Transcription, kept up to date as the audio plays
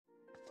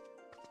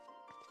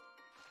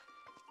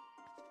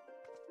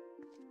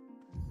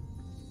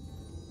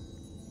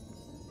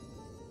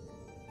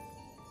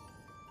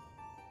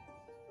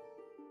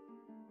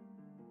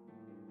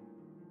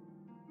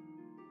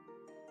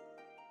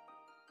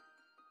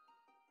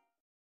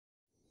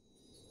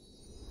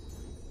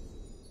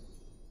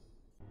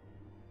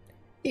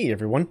Hey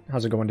everyone,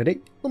 how's it going today?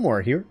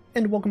 Lamoura here,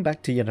 and welcome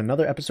back to yet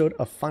another episode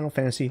of Final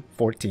Fantasy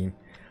XIV.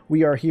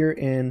 We are here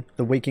in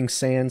the Waking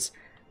Sands,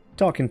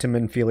 talking to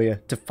Minfilia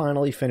to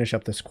finally finish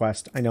up this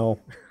quest. I know,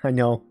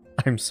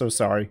 I'm so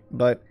sorry,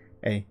 but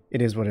hey,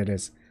 it is what it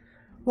is.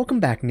 Welcome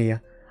back, Niah.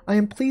 I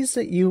am pleased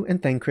that you and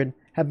Thancred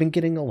have been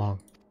getting along.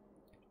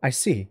 I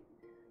see.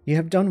 You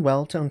have done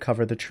well to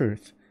uncover the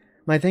truth.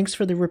 My thanks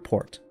for the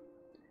report.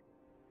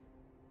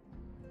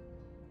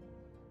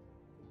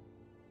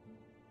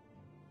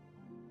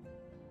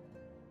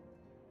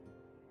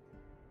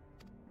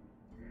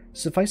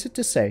 Suffice it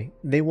to say,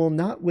 they will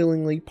not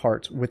willingly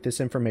part with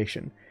this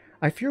information.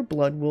 I fear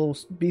blood will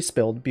be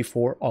spilled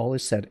before all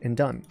is said and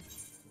done.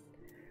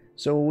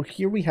 So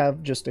here we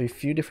have just a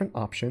few different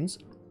options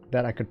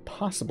that I could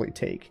possibly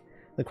take.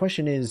 The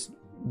question is,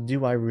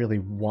 do I really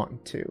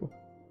want to?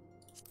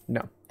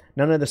 No,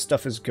 none of this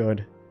stuff is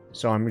good,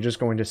 so I'm just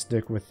going to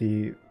stick with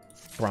the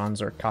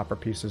bronze or copper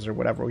pieces or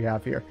whatever we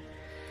have here.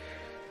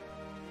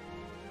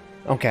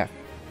 Okay,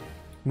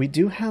 we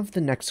do have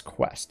the next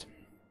quest,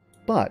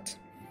 but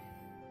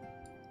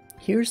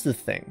here's the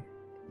thing.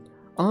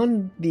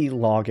 On the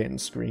login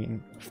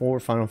screen for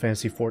Final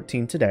Fantasy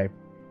XIV today,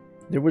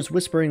 there was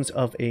whisperings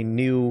of a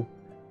new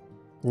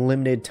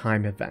limited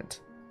time event.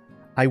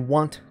 I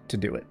want to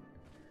do it,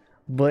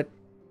 but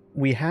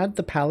we had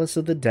the Palace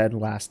of the Dead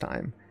last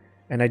time,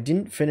 and I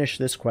didn't finish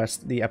this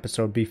quest the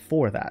episode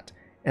before that,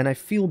 and I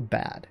feel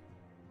bad.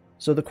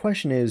 So the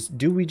question is,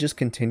 do we just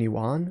continue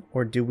on,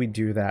 or do we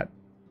do that?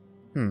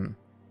 You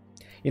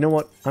know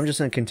what? I'm just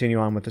going to continue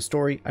on with the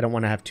story. I don't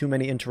want to have too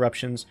many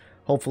interruptions.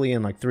 Hopefully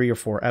in like 3 or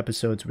 4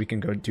 episodes we can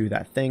go do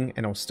that thing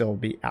and it'll still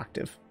be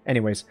active.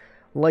 Anyways,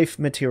 life,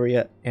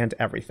 materia, and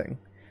everything.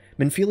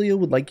 Minfilia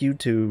would like you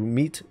to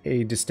meet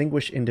a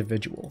distinguished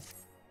individual.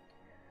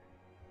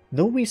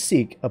 Though we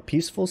seek a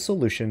peaceful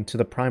solution to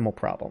the primal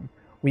problem,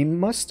 we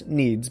must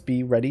needs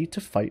be ready to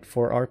fight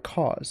for our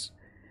cause.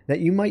 That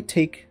you might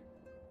take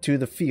to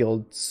the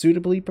field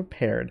suitably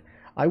prepared,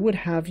 I would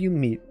have you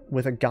meet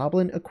with a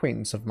goblin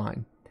acquaintance of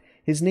mine.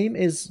 His name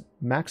is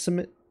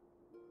Mutamix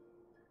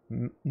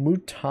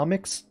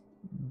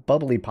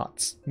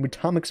Bubblypots,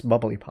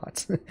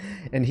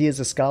 and he is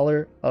a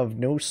scholar of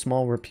no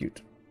small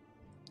repute.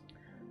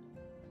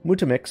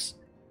 Mutamix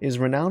is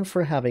renowned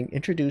for having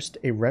introduced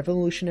a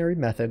revolutionary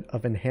method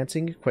of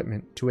enhancing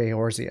equipment to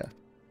Eorzea.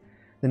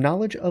 The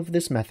knowledge of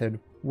this method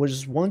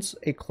was once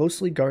a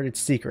closely guarded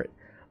secret,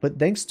 but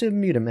thanks to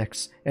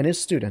Mutamix and his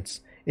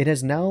students, it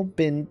has now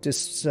been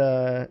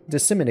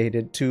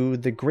disseminated to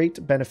the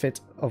great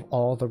benefit of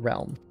all the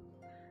realm.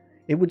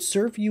 It would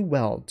serve you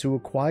well to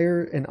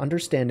acquire an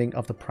understanding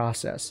of the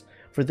process.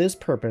 For this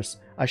purpose,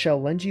 I shall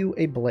lend you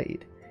a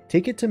blade.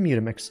 Take it to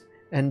Mutamix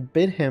and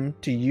bid him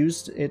to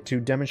use it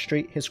to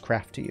demonstrate his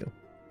craft to you.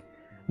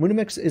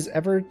 Mutamix is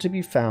ever to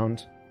be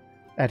found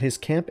at his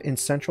camp in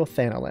central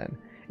Thanalan,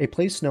 a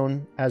place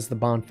known as the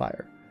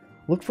Bonfire.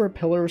 Look for a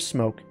pillar of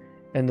smoke,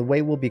 and the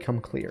way will become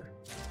clear.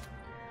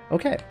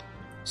 Okay.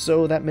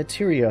 So that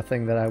materia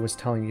thing that I was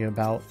telling you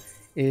about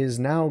is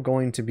now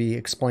going to be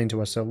explained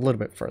to us a little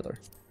bit further.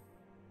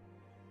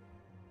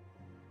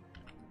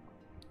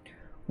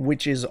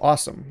 Which is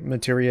awesome.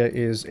 Materia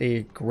is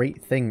a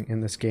great thing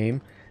in this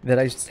game that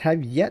I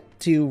have yet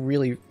to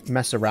really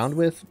mess around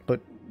with,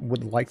 but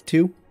would like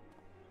to.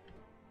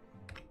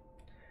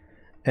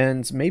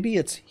 And maybe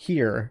it's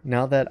here,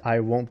 now that I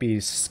won't be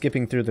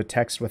skipping through the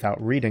text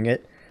without reading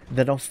it,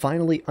 that I'll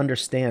finally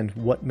understand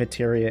what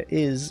materia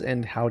is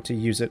and how to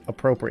use it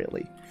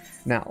appropriately.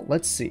 Now,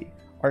 let's see.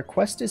 Our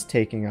quest is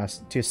taking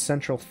us to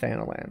central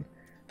Thanalan.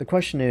 The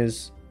question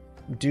is,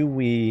 do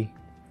we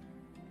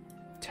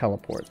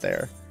teleport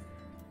there?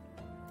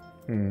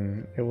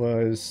 It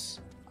was...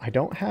 I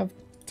don't have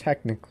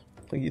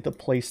technically the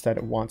place that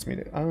it wants me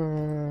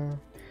to...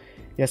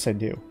 yes, I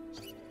do.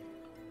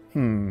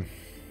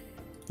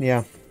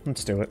 Yeah,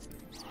 let's do it.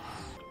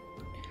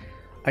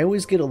 I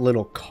always get a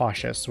little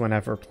cautious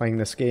whenever playing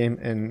this game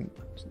and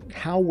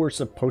how we're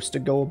supposed to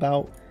go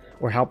about,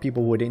 or how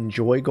people would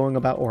enjoy going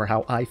about, or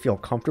how I feel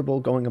comfortable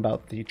going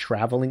about the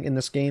traveling in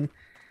this game.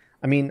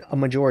 I mean, a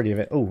majority of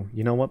it... Oh,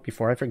 you know what?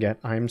 Before I forget,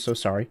 I am so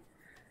sorry.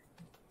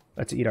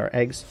 Let's eat our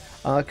eggs.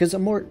 Because a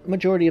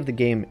majority of the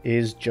game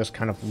is just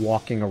kind of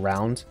walking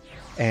around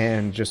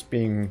and just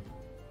being,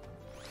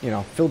 you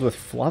know, filled with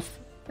fluff.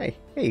 Hey,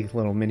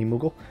 little mini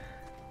Moogle.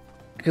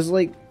 Because,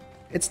 like,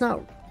 it's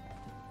not...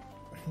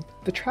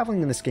 The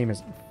traveling in this game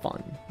isn't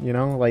fun, you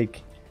know?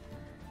 Like,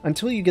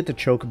 until you get the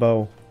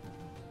Chocobo,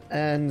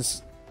 and...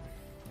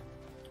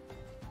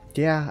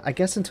 Yeah, I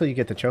guess until you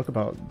get the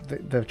Chocobo,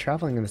 the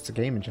traveling in this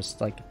game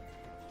just, like,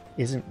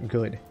 isn't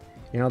good.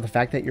 You know, the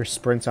fact that your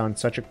sprint's on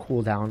such a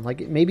cooldown,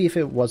 like, maybe if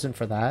it wasn't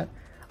for that,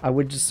 I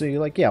would just say,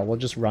 like, yeah, we'll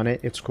just run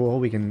it, it's cool,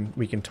 we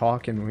can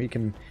talk, and we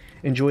can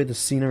enjoy the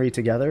scenery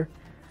together.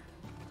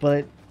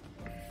 But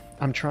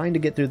I'm trying to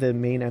get through the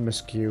main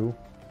MSQ.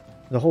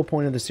 The whole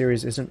point of the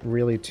series isn't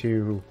really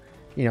to,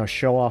 you know,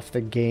 show off the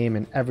game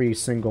and every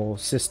single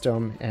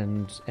system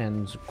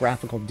and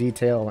graphical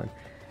detail and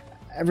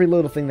every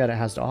little thing that it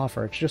has to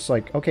offer. It's just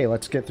like, okay,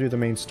 let's get through the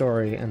main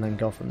story and then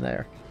go from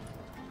there.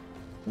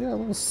 Yeah, a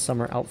little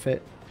summer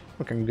outfit.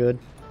 Looking good.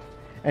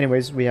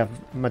 Anyways, we have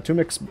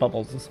Matumix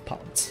Bubbles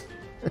Pots.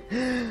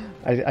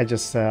 I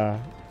just,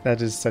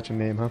 that is such a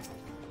name, huh?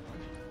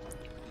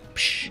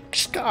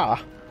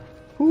 Pshka!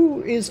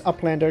 Who is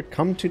Uplander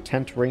come to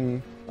tent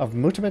ring of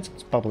Mutamix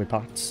Bubbly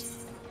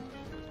Pots?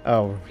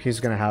 Oh, he's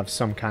gonna have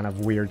some kind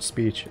of weird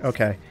speech.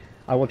 Okay,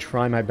 I will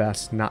try my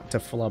best not to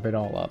flub it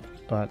all up,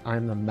 but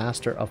I'm the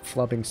master of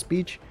flubbing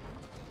speech,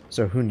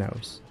 so who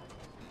knows.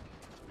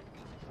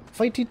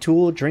 Fighty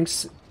Tool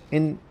drinks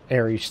in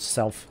airy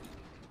self.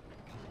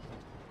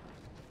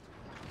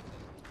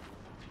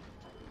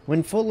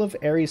 When full of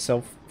airy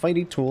self,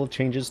 Fighty Tool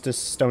changes to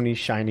stony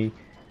shiny,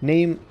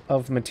 name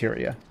of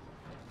Materia.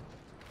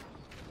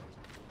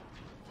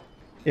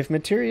 If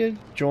Materia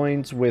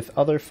joins with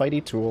other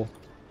Fighty Tool,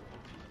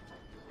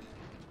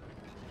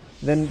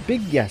 then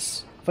big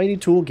yes,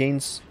 Fighty Tool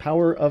gains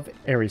power of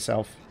airy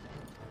self.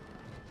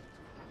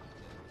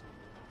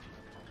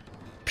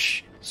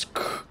 Psh,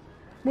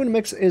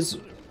 Moonamix is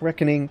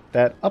reckoning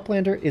that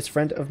Uplander is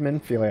friend of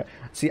Menphilia.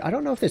 See, I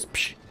don't know if this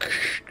psh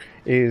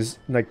is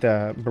like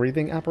the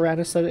breathing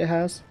apparatus that it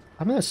has.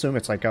 I'm gonna assume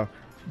it's like a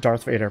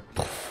Darth Vader.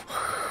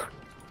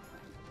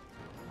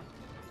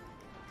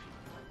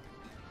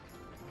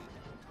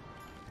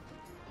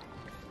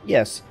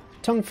 Yes,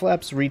 tongue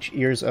flaps reach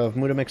ears of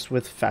Mutamix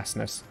with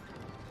fastness.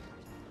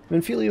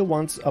 Menphilia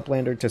wants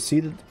Uplander to see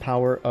the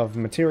power of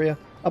Materia.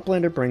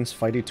 Uplander brings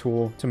Fighty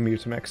Tool to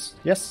Mutamix.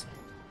 Yes?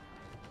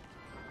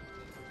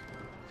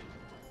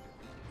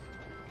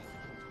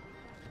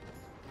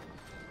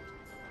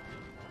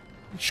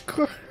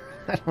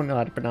 I don't know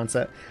how to pronounce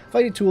that.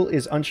 Fighty Tool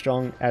is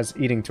unstrung as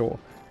eating tool.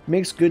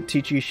 Makes good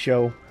teachy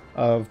show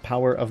of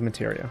power of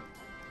Materia.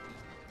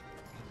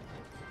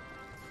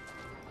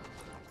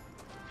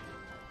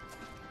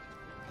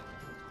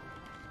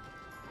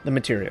 The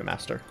Materia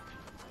Master.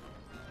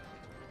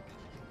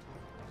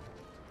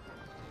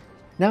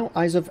 Now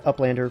eyes of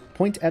Uplander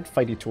point at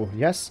Fighty Tool.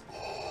 Yes?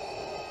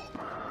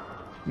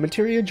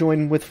 Materia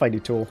join with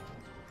Fighty Tool.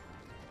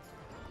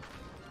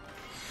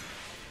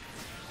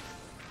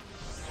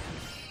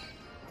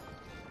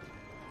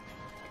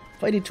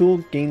 Fighty Tool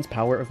gains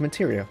power of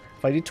Materia.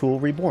 Fighty Tool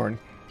reborn.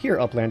 Here,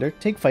 Uplander,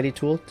 take Fighty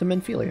Tool to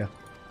Menphilia.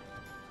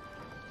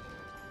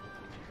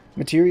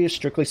 Materia,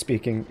 strictly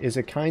speaking, is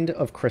a kind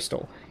of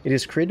crystal. It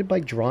is created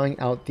by drawing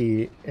out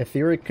the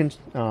etheric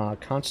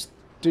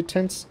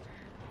constituents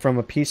from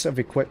a piece of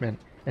equipment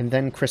and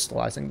then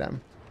crystallizing them.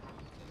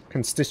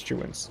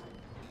 Constituents.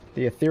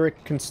 The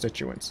etheric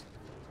constituents.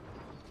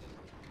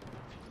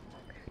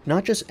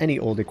 Not just any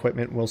old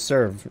equipment will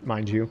serve,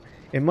 mind you.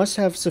 It must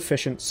have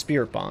sufficient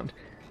spirit bond.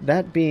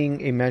 That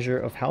being a measure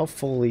of how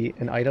fully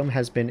an item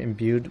has been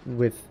imbued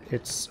with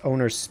its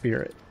owner's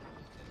spirit.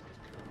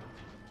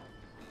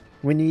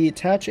 When ye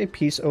attach a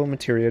piece of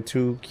materia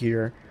to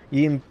gear,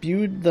 ye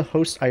imbued the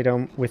host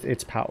item with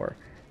its power.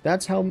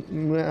 That's how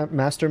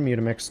Master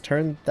Mutamix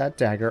turned that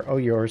dagger o'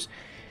 yours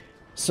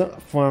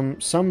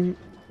from some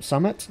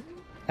summit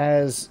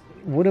as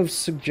would have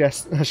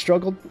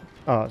struggled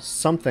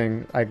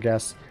something, I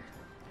guess.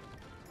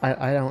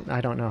 I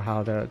don't know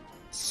how to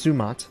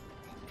sumat.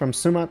 From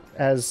Sumat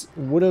as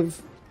would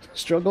have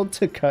struggled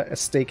to cut a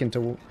stake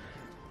into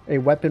a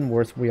weapon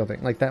worth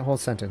wielding. Like, that whole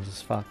sentence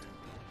is fucked.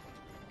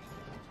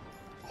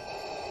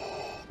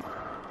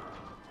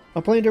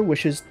 Uplander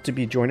wishes to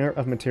be joiner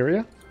of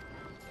Materia?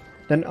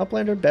 Then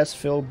Uplander best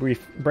fill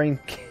brain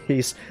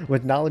case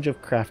with knowledge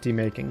of crafty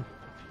making.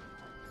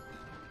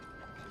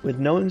 With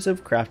knowings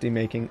of crafty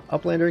making,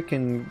 Uplander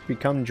can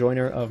become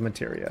joiner of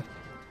Materia.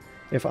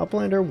 If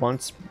Uplander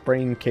wants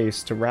brain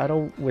case to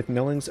rattle with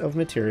knowings of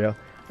Materia,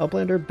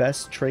 Uplander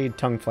best trade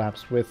tongue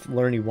flaps with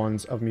learny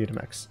ones of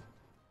Mutamix.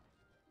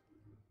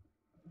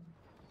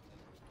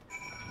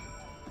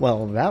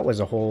 Well, that was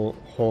a whole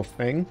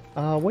thing.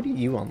 What do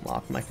you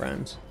unlock, my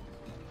friends?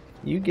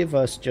 You give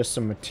us just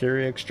some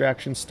materia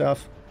extraction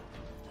stuff.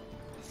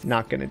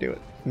 Not gonna do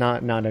it.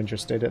 Not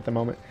interested at the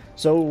moment.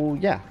 So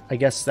yeah, I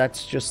guess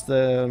that's just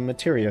the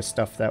materia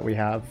stuff that we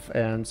have,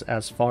 and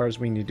as far as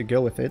we need to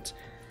go with it,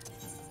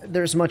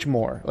 there's much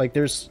more. Like,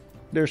 there's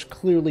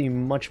clearly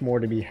much more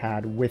to be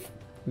had with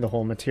the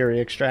whole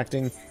materia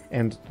extracting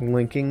and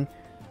linking.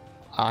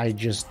 I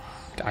just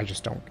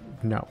don't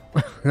know.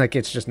 Like,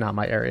 it's just not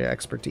my area of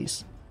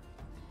expertise.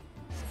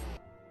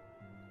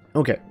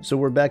 Okay, so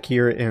we're back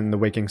here in the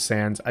Waking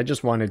Sands. I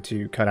just wanted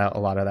to cut out a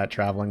lot of that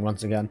traveling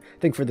once again. I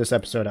think for this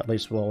episode, at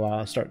least,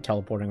 we'll start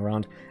teleporting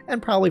around,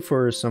 and probably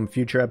for some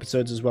future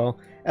episodes as well,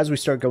 as we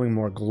start going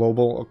more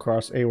global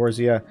across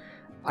Eorzea.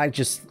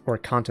 Or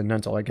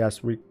continental, I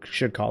guess we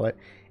should call it.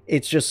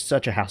 It's just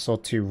such a hassle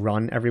to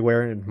run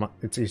everywhere, and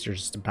it's easier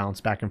just to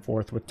bounce back and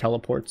forth with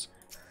teleports.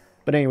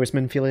 But anyways,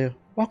 Menphilia,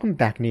 welcome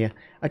back, Niah.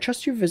 I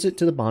trust your visit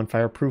to the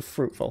bonfire proved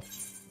fruitful.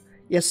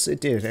 Yes,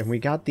 it did, and we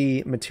got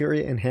the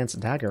materia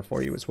enhanced dagger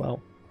for you as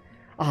well.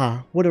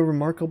 Ah, what a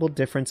remarkable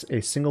difference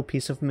a single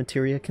piece of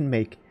materia can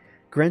make.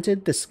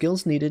 Granted, the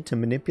skills needed to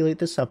manipulate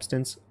the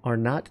substance are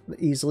not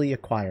easily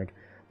acquired,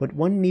 but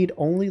one need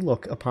only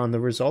look upon the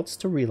results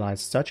to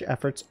realize such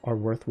efforts are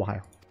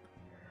worthwhile.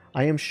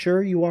 I am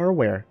sure you are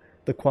aware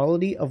the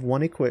quality of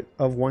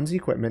one's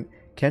equipment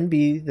can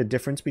be the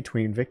difference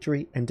between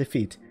victory and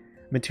defeat.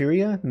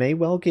 Materia may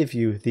well give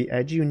you the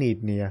edge you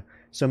need, Niah,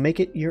 so make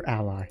it your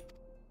ally.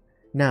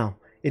 Now,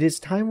 it is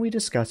time we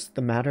discuss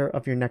the matter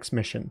of your next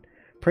mission.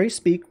 Pray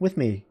speak with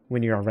me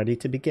when you are ready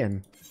to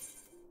begin.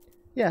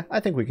 Yeah,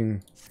 I think we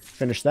can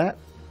finish that.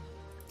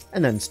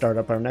 And then start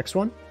up our next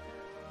one.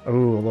 Oh,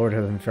 Lord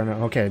of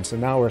Inferno. Okay, so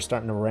now we're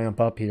starting to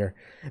ramp up here.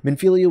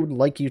 Minfilia would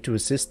like you to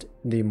assist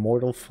the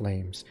Immortal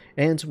Flames.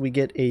 And we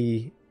get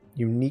a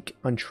unique,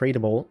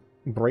 untradeable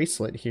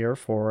bracelet here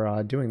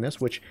for doing this,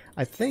 which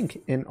I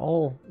think in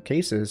all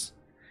cases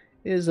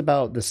is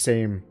about the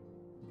same.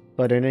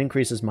 But it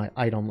increases my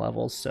item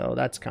levels, so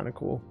that's kind of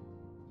cool.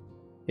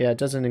 Yeah, it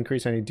doesn't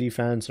increase any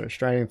defense or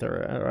strength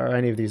or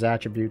any of these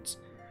attributes.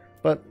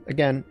 But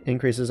again,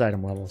 increases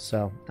item levels,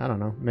 so I don't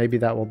know. Maybe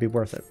that will be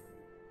worth it.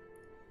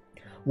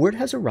 Word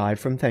has arrived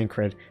from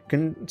Thancred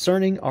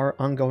concerning our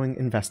ongoing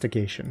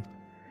investigation.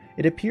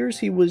 It appears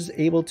he was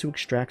able to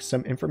extract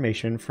some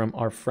information from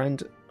our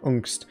friend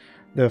Ungst,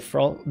 the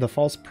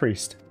false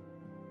priest.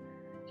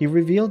 He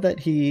revealed that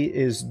he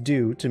is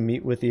due to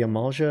meet with the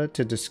Amalja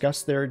to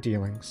discuss their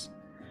dealings.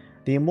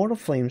 The Immortal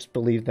Flames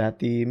believe that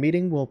the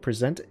meeting will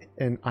present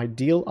an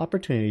ideal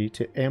opportunity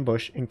to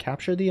ambush and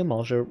capture the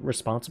Amalja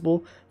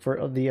responsible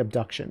for the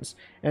abductions,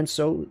 and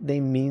so they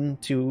mean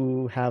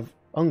to have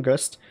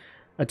Ungst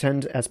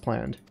attend as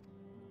planned.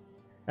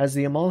 As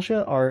the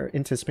Amalja are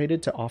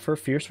anticipated to offer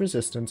fierce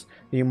resistance,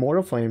 the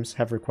Immortal Flames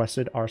have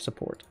requested our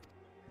support.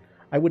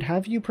 I would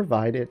have you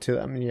provide it to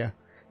them, Niah.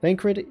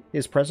 Thancred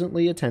is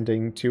presently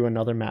attending to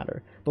another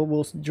matter, but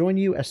will join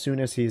you as soon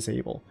as he is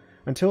able.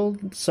 Until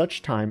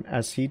such time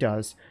as he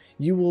does,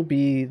 you will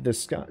be the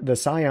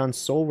Scion's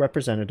sole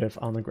representative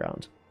on the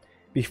ground.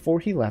 Before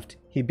he left,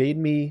 he bade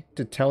me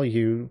to tell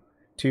you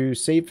to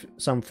save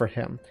some for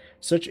him.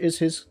 Such is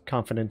his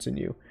confidence in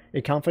you,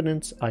 a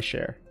confidence I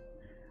share.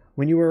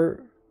 When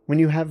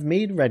you have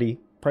made ready,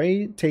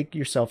 pray take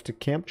yourself to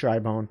Camp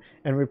Drybone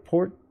and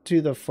report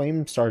to the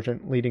Flame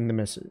Sergeant leading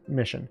the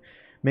mission.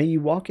 May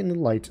you walk in the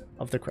light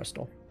of the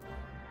crystal.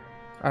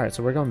 Alright,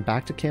 so we're going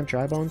back to Camp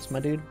Drybones, my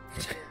dude.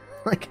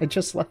 Like, I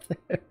just left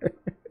there.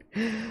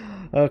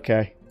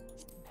 Okay.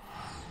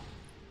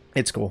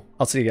 It's cool.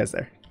 I'll see you guys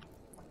there.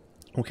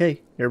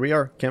 Okay, here we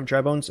are. Camp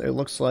Drybones. It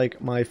looks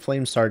like my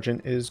Flame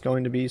Sergeant is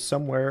going to be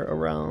somewhere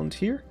around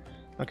here.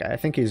 Okay, I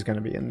think he's going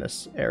to be in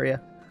this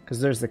area,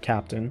 because there's the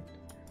captain.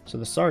 So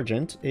the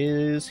sergeant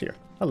is here.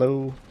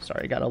 Hello.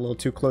 Sorry, I got a little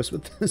too close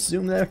with the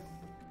zoom there.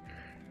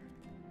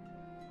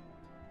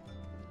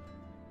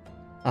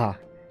 Ah,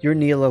 you're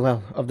Niah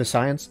of the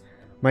Science.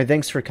 My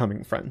thanks for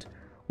coming, friend.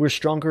 We're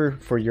stronger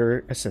for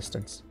your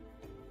assistance.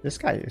 This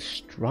guy is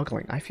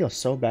struggling. I feel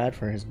so bad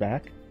for his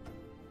back.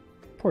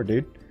 Poor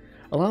dude.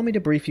 Allow me to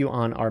brief you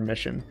on our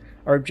mission.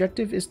 Our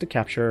objective is to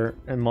capture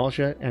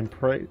Amalja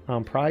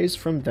and prize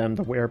from them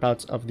the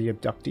whereabouts of the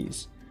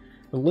abductees.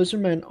 The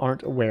lizardmen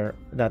aren't aware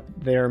that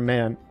their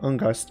man,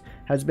 Ungst,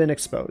 has been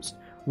exposed.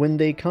 When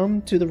they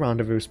come to the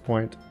rendezvous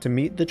point to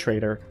meet the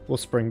traitor, we'll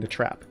spring the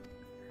trap.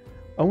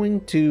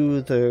 Owing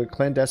to the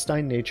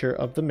clandestine nature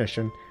of the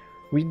mission,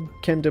 we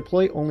can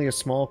deploy only a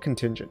small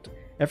contingent.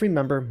 Every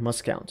member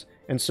must count,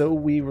 and so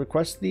we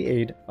request the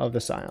aid of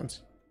the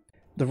Scions.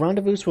 The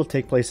rendezvous will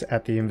take place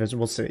at the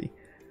Invisible City.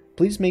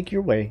 Please make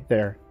your way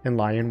there and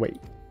lie in wait.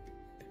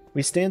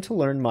 We stand to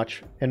learn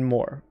much and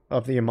more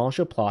of the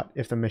Amalja plot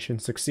if the mission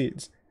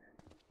succeeds.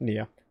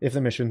 Niah. If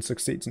the mission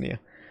succeeds, Niah.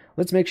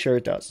 Let's make sure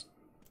it does.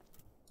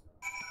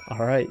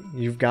 Alright,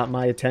 you've got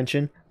my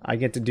attention. I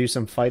get to do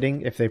some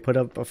fighting. If they put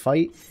up a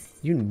fight,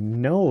 you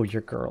know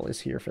your girl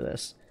is here for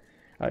this.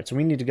 Alright, so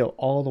we need to go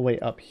all the way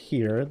up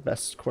here. The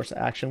best course of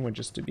action would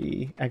just to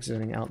be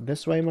exiting out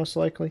this way, most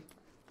likely.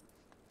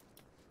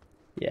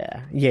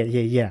 Yeah.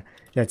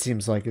 That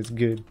seems like it's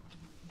good.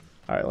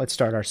 Alright, let's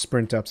start our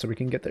sprint up so we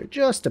can get there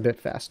just a bit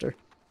faster.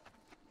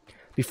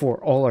 Before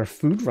all our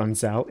food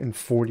runs out in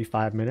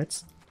 45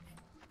 minutes.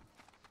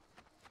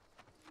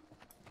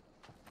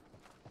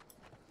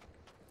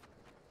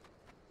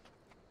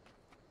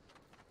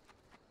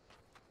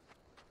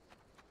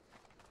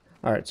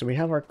 Alright, so we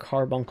have our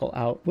carbuncle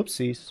out.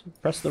 Whoopsies,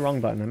 pressed the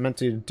wrong button. I meant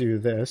to do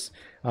this.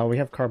 We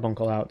have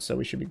carbuncle out, so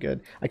we should be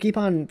good. I keep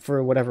on,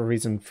 for whatever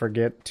reason,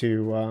 forget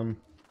to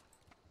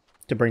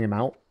bring him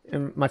out.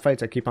 In my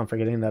fights, I keep on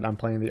forgetting that I'm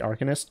playing the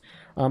Arcanist.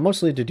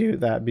 Mostly to do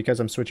that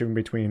because I'm switching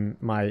between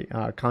my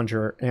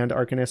Conjurer and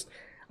Arcanist.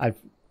 I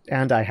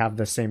have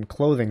the same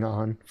clothing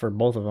on for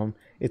both of them.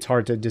 It's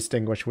hard to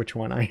distinguish which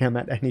one I am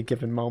at any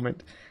given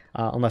moment,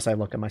 unless I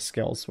look at my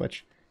skills,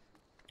 which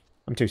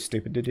I'm too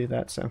stupid to do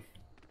that, so...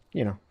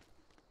 You know,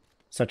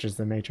 such is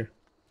the nature.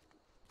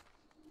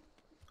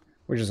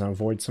 We're just going to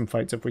avoid some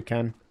fights if we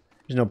can.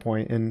 There's no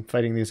point in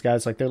fighting these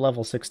guys. Like, they're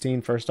level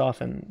 16 first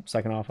off, and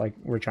second off, like,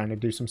 we're trying to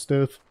do some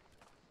stuff.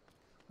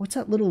 What's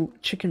that little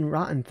chicken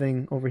rotten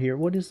thing over here?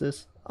 What is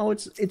this? Oh,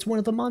 it's one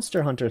of the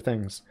Monster Hunter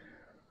things.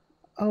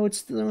 Oh,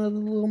 it's the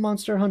little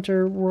Monster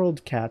Hunter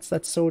World cats.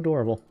 That's so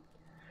adorable.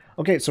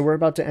 Okay, so we're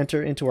about to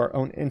enter into our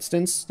own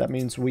instance. That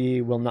means we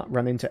will not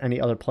run into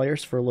any other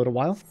players for a little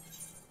while.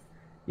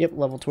 Yep,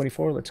 level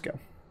 24, let's go.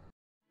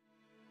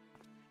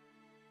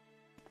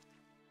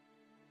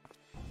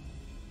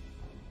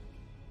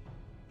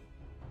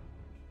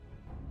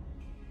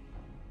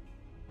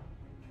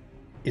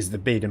 Is the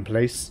bait in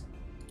place?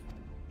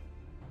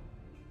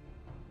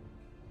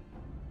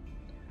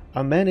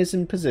 Our man is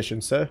in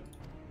position, sir.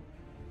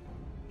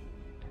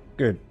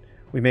 Good.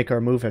 We make our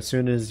move as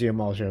soon as the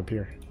Eorzea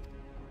appear.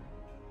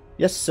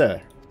 Yes,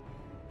 sir.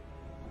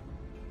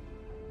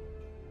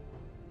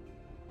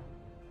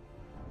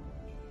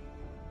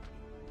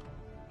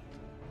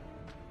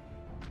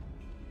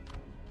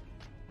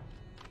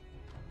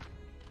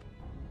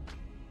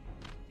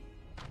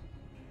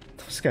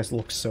 Those guys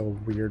look so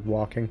weird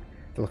walking.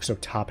 They look so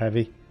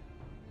top-heavy.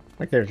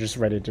 Like they're just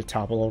ready to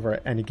topple over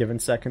at any given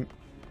second.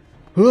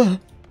 Huh?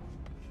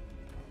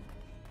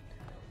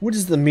 What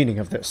is the meaning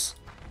of this?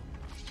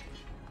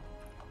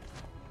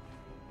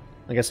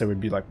 I guess I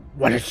would be like,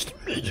 what is the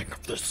meaning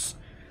of this?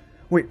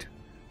 Wait,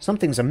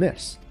 something's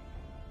amiss.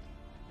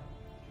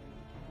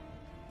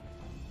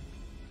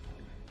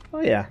 Oh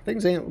yeah,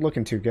 things ain't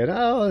looking too good.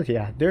 Oh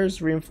yeah, there's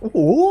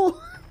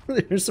oh,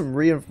 there's some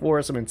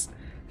reinforcements.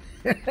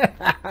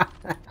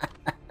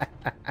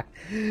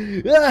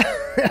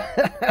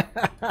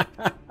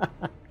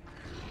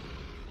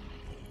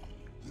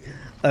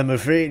 I'm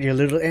afraid your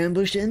little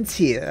ambush ends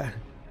here.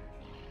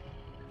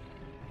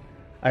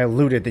 I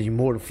eluded the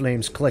immortal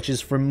flame's clutches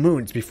for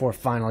moons before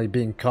finally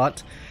being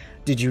caught.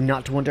 Did you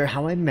not wonder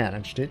how I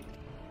managed it?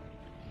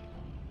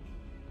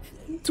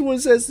 It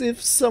was as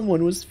if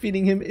someone was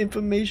feeding him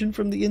information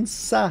from the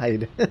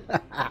inside.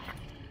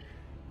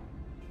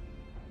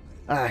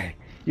 Aye,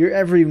 your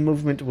every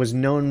movement was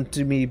known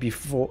to me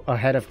before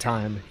ahead of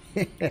time.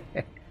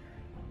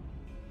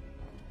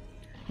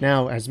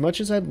 Now, as much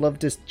as I'd love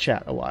to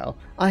chat a while,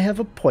 I have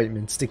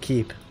appointments to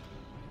keep.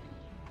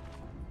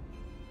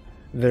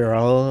 They're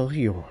all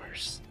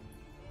yours.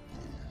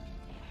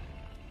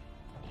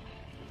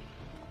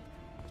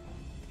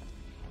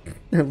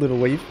 A little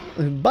wave.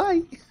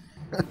 Bye!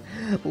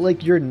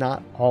 Like you're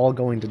not all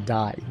going to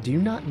die. Do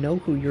you not know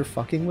who you're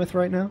fucking with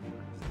right now?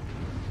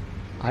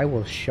 I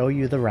will show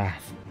you the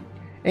wrath.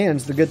 And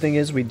the good thing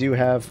is we do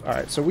have...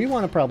 Alright, so we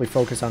want to probably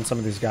focus on some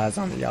of these guys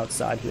on the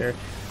outside here.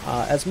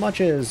 As much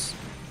as,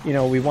 you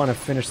know, we want to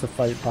finish the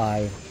fight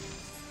by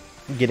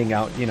getting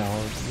out, you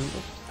know,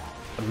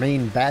 the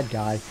main bad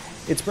guy,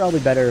 it's probably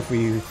better if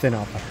we thin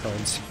out the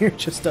herds here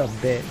just a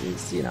bit,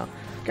 is, you know,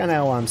 kind of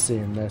how I'm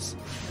seeing this.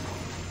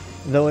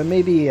 Though it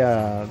may be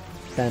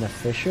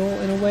beneficial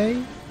in a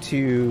way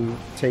to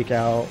take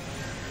out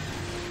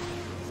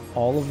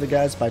all of the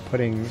guys by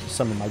putting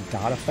some of my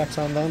dot effects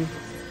on them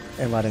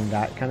and letting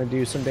that kind of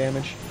do some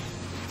damage.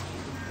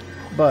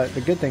 But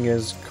the good thing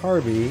is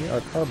Carby,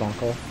 or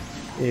Carbuncle,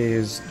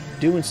 is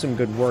doing some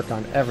good work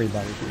on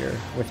everybody here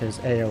with his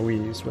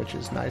AoEs, which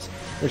is nice.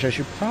 Which I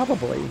should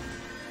probably,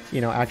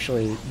 you know,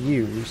 actually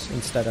use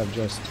instead of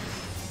just,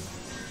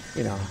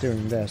 you know,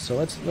 doing this. So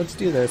let's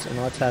do this, and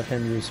let's have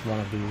him use one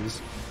of these.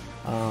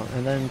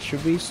 And then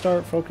should we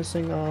start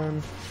focusing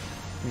on...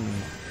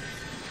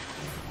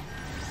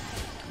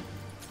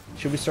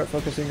 Should we start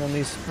focusing on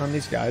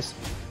these guys?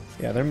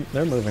 Yeah,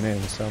 they're moving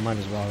in, so might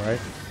as well, right?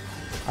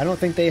 I don't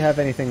think they have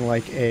anything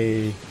like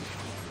a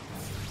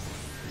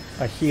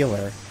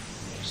healer,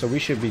 so we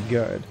should be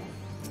good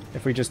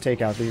if we just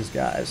take out these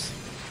guys.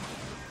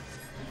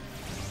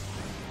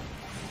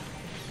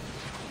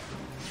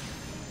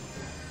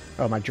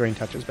 Oh, my drain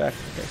touch is back.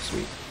 Okay,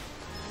 sweet.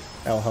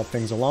 That'll help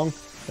things along.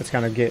 Let's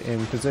kind of get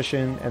in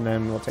position, and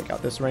then we'll take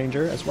out this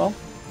ranger as well.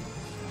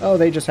 Oh,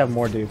 they just have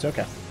more dudes.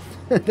 Okay.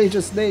 they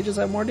just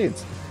have more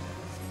dudes.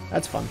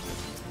 That's fun.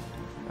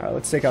 Alright,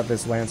 let's take out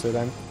this lancer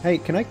then. Hey,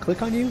 can I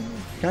click on you?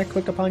 Can I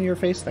click upon your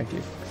face? Thank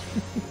you.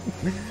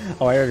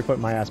 Oh, I already put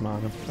miasma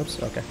on him.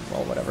 Oops, okay.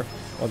 Well, whatever.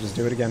 I'll just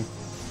do it again.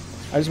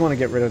 I just want to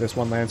get rid of this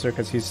one lancer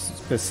because he's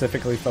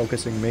specifically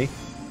focusing me.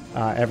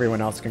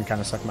 Everyone else can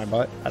kind of suck my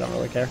butt. I don't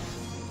really care.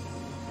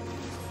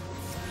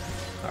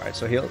 Alright,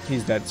 so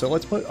he's dead. So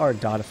let's put our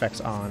dot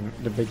effects on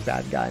the big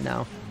bad guy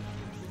now.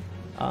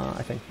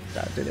 I think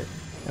that did it.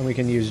 And we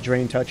can use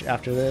Drain Touch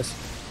after this.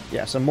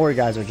 Yeah, so more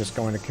guys are just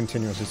going to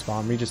continuously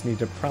spawn. We just need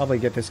to probably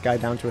get this guy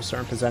down to a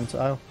certain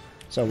percentile.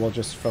 So we'll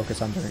just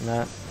focus on doing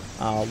that.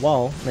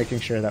 While making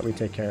sure that we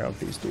take care of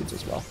these dudes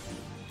as well.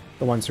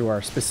 The ones who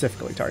are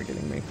specifically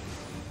targeting me.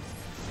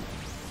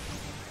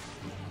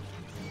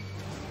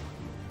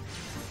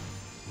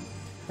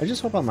 I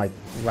just hope I'm like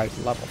right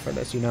level for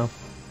this, you know?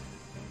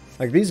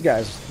 Like these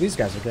guys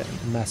are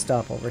getting messed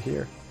up over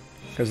here.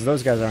 Because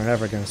those guys aren't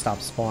ever going to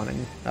stop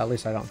spawning. At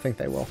least I don't think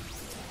they will.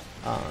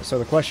 So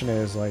the question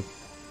is, like,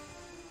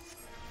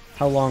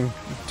 how long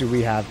do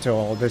we have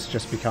till this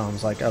just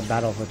becomes like a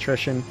battle of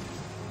attrition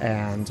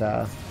and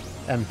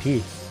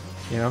MP?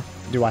 You know?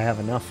 Do I have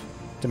enough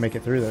to make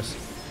it through this?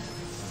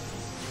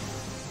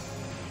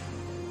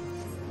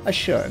 I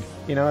should.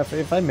 You know,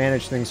 if I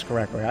manage things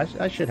correctly,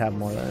 I should have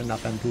more than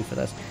enough MP for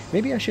this.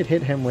 Maybe I should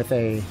hit him with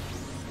an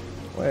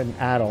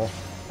addle.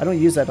 I don't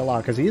use that a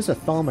lot because he is a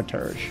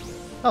thaumaturge.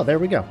 Oh, there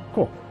we go.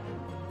 Cool.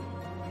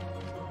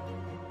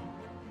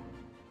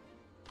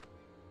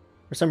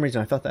 For some reason,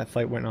 I thought that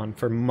fight went on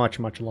for much,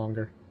 much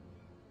longer.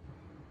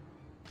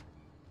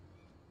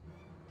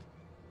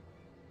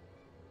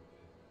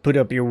 Put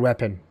up your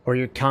weapon, or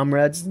your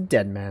comrade's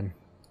dead, man.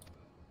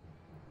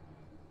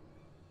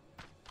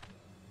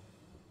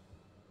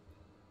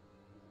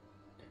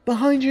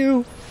 Behind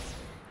you!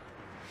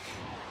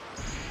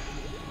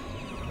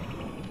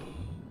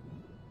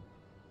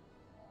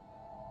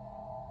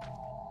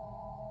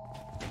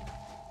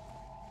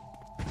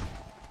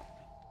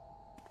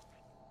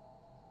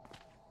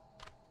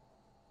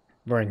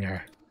 Bring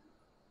her.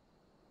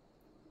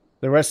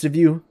 The rest of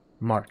you,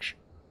 march.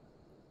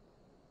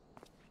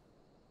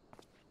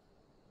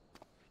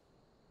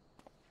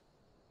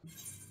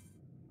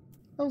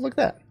 Oh, look at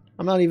that.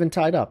 I'm not even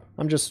tied up.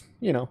 I'm just,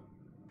 you know,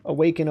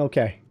 awake and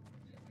okay.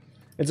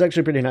 It's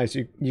actually pretty nice.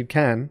 You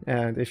can,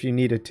 and if you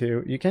needed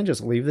to, you can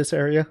just leave this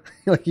area.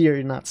 Like,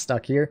 you're not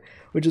stuck here,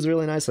 which is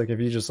really nice. Like, if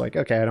you just like,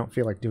 okay, I don't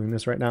feel like doing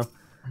this right now.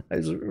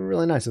 It's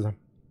really nice of them.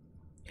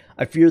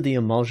 I fear the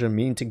Eorzea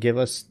mean to give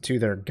us to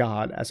their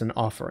god as an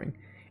offering.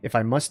 If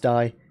I must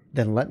die,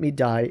 then let me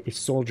die a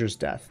soldier's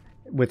death,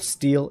 with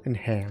steel in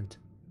hand.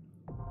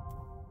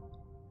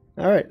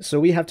 Alright, so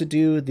we have to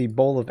do the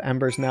Bowl of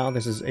Embers now.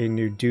 This is a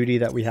new duty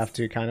that we have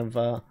to kind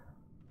of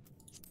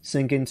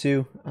sink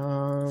into.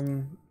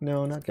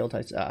 No, not guild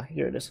heights.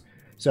 Here it is.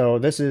 So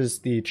this is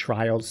the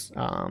trials.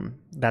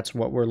 That's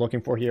what we're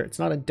looking for here. It's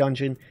not a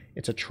dungeon,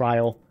 it's a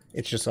trial.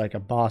 It's just like a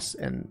boss,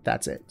 and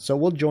that's it. So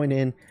we'll join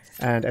in,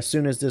 and as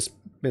soon as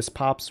this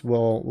pops,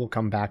 we'll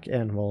come back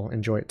and we'll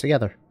enjoy it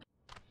together.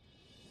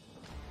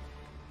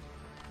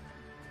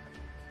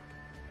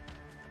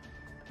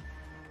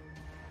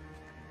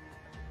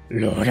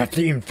 Lord of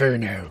the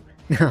Inferno.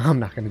 I'm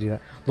not going to do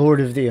that.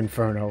 Lord of the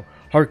Inferno,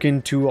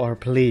 hearken to our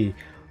plea.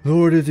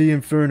 Lord of the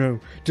Inferno,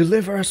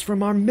 deliver us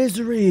from our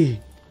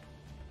misery.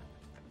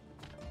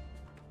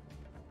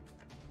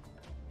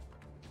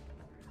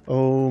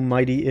 O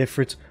mighty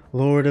Ifrit,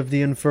 Lord of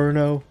the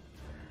Inferno,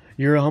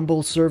 your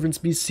humble servants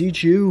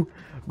beseech you,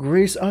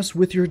 grace us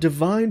with your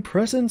divine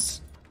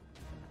presence.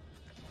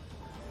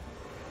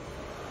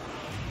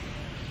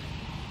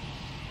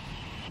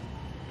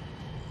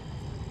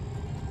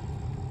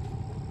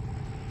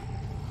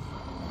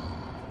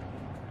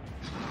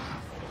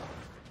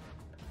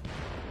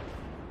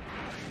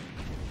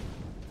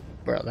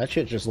 Bro, that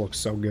shit just looks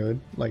so good.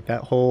 Like,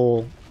 that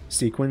whole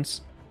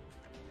sequence.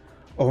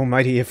 O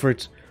mighty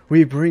Ifrit,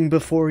 we bring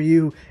before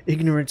you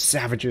ignorant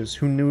savages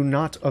who knew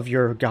not of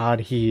your god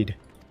heed.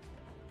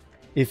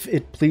 If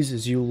it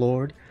pleases you,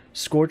 Lord,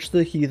 scorch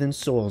the heathen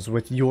souls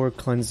with your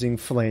cleansing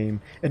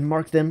flame, and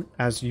mark them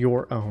as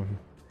your own.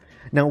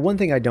 Now, one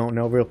thing I don't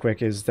know real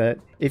quick is that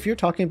if you're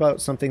talking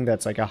about something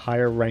that's like a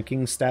higher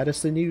ranking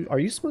status than you, are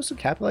you supposed to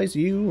capitalize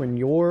you and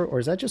your, or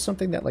is that just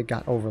something that like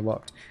got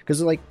overlooked?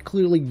 Because like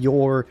clearly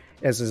your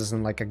as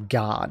in like a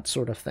god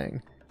sort of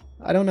thing.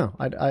 I don't know.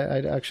 I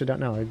actually don't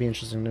know. It'd be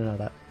interesting to know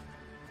that.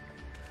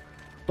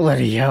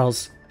 Bloody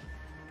hells.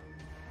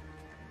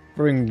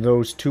 Bring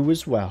those two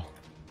as well.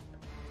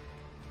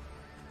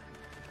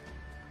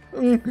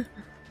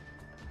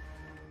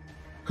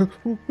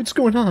 What's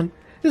going on?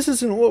 This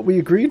isn't what we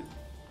agreed.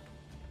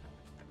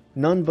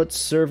 None but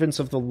servants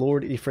of the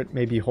Lord Ifrit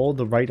may behold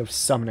the rite of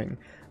summoning.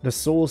 The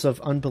souls of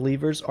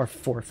unbelievers are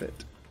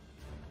forfeit.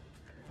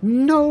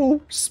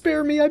 No!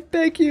 Spare me, I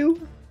beg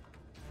you!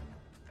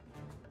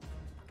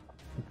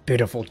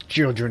 Pitiful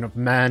children of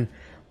man,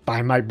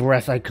 by my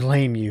breath I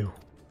claim you.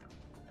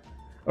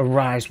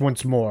 Arise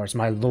once more as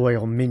my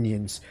loyal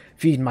minions.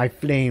 Feed my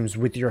flames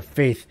with your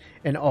faith,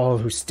 and all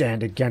who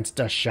stand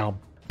against us shall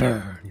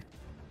burn.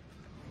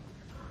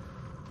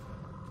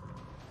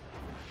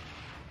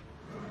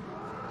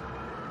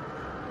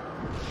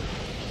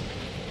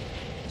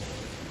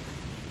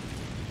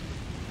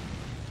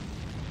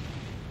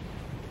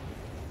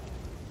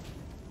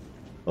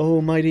 O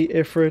mighty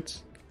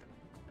Ifrit,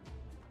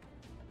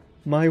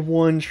 my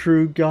one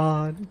true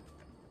God.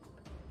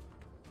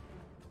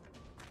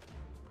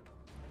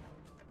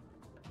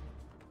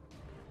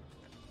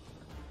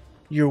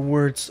 Your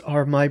words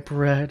are my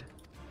bread.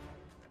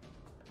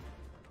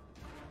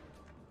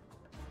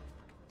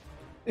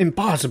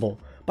 Impossible!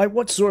 By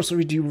what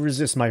sorcery do you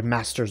resist my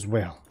master's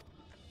will?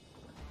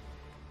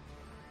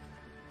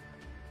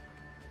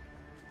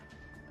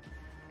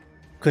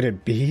 Could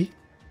it be?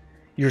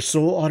 Your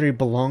soul already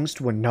belongs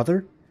to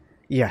another?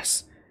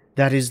 Yes,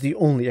 that is the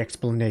only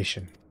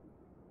explanation.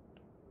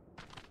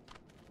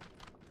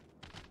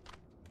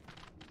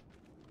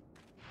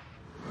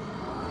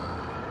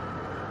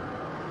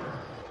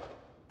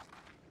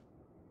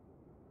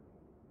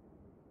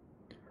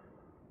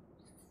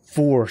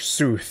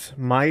 Forsooth,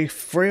 my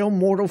frail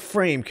mortal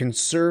frame can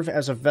serve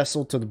as a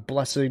vessel to the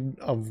blessing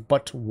of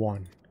but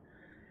one.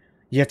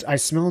 Yet I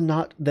smell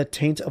not the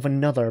taint of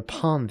another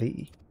upon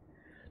thee.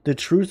 The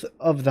truth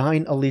of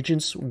thine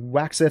allegiance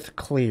waxeth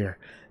clear.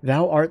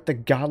 Thou art the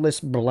godless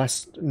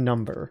blessed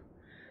number.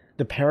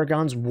 The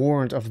paragons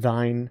warned of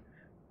thine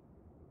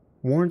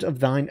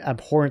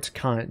abhorrent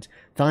kind.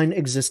 Thine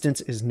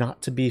existence is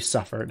not to be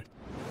suffered.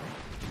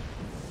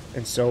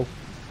 And so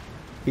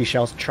he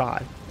shall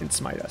try and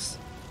smite us.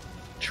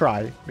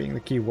 Try being the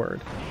key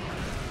word.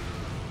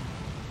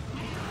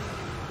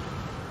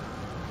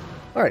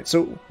 Alright,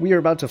 so we are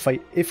about to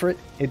fight Ifrit.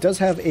 It does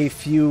have a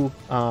few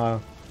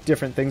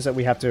different things that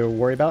we have to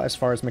worry about as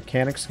far as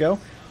mechanics go.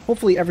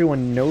 Hopefully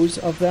everyone knows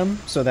of them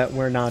so that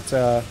we're not...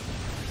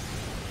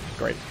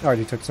 Great,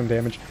 already took some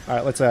damage.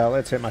 Alright,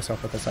 let's hit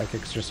myself with the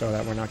psychics just so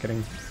that we're not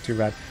getting too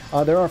red.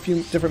 There are a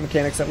few different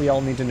mechanics that we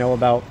all need to know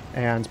about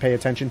and pay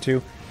attention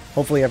to.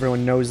 Hopefully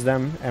everyone knows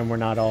them and we're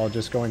not all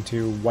just going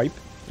to wipe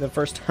the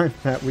first time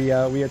that we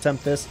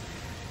attempt this.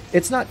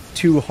 It's not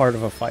too hard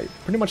of a fight.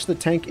 Pretty much the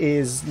tank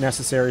is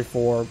necessary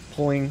for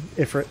pulling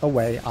Ifrit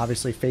away,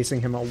 obviously facing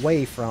him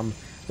away from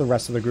the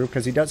rest of the group,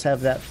 because he does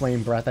have that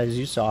flame breath, as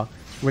you saw,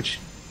 which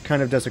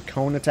kind of does a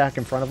cone attack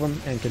in front of him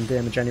and can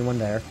damage anyone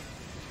there.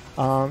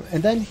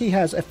 And then he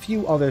has a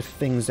few other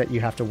things that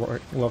you have to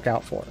look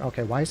out for.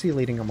 Okay, why is he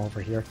leading him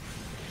over here?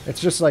 It's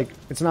just like,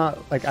 it's not,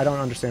 like, I don't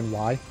understand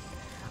why.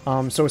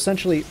 So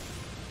essentially,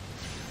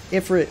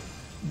 Ifrit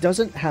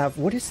doesn't have...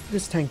 What is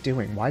this tank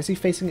doing? Why is he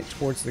facing it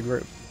towards the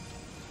group?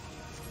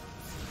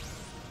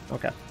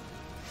 Okay.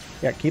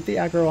 Yeah, keep the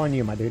aggro on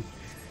you, my dude.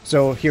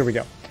 So, here we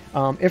go.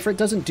 Ifrit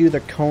doesn't do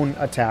the cone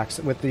attacks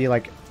with the,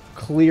 like,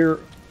 clear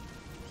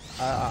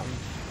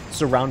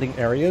surrounding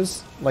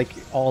areas like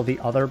all the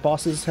other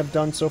bosses have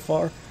done so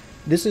far.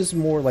 This is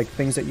more like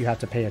things that you have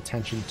to pay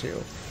attention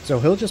to. So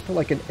he'll just put,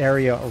 like, an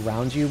area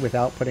around you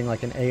without putting,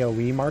 like, an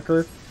AoE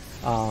marker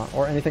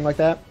or anything like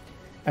that.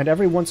 And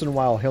every once in a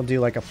while, he'll do,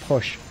 like, a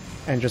push,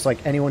 and just,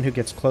 like, anyone who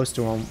gets close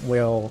to him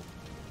will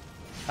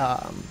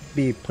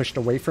be pushed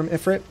away from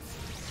Ifrit.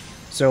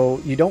 So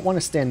you don't want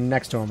to stand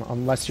next to him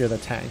unless you're the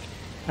tank.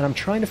 And I'm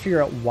trying to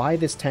figure out why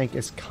this tank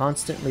is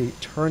constantly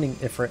turning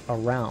Ifrit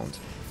around.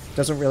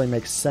 Doesn't really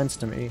make sense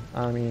to me.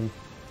 I mean,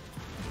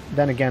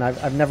 then again,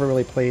 I've never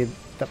really played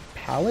the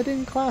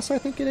Paladin class, I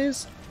think it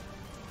is.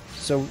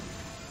 So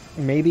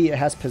maybe it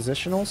has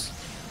positionals.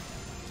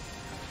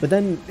 But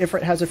then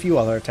Ifrit has a few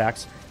other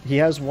attacks. He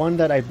has one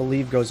that I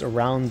believe goes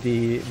around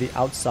the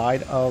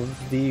outside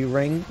of the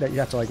ring that you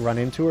have to, like, run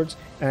in towards.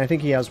 And I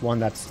think he has one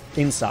that's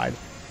inside.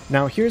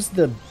 Now, here's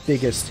the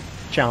biggest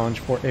challenge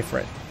for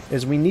Ifrit,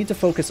 is we need to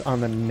focus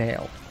on the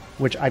nail,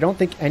 which I don't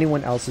think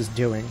anyone else is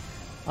doing.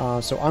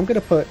 So I'm going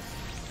to put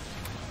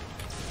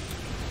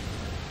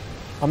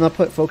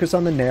focus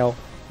on the nail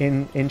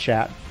in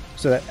chat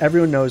so that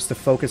everyone knows to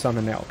focus on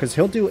the nail. Because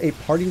he'll do a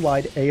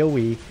party-wide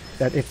AoE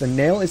that if the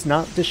nail is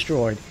not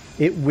destroyed,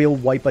 it will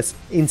wipe us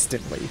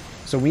instantly.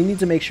 So we need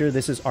to make sure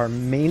this is our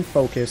main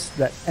focus,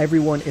 that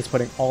everyone is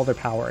putting all their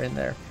power in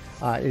there.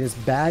 It is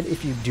bad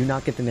if you do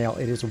not get the nail.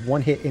 It is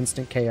one-hit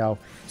instant KO.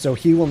 So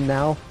he will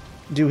now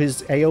do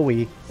his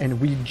AoE, and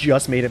we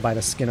just made it by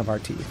the skin of our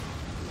teeth.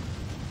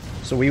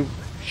 So we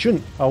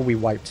shouldn't... Oh, we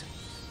wiped.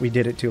 We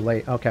did it too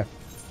late. Okay.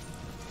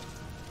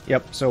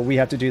 Yep, so we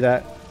have to do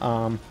that.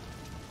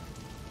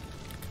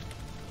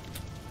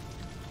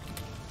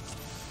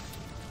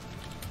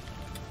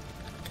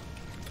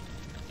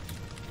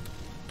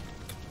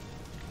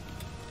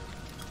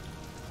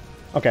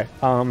 Okay,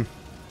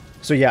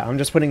 so yeah, I'm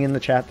just putting in the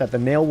chat that the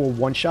nail will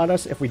one-shot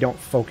us if we don't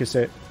focus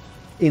it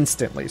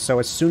instantly. So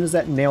as soon as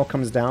that nail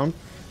comes down,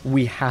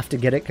 we have to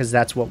get it, because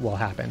that's what will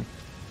happen.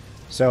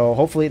 So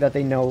hopefully that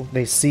they know,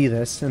 they see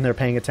this, and they're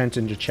paying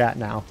attention to chat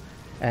now,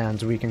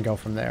 and we can go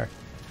from there.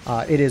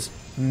 It is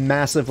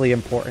massively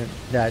important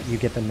that you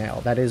get the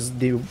nail. That is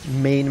the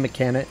main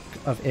mechanic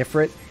of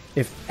Ifrit.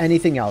 If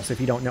anything else,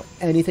 if you don't know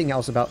anything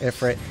else about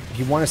Ifrit, if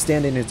you want to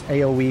stand in its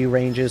AoE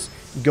ranges,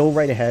 go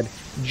right ahead.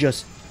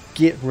 Just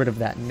get rid of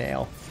that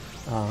nail.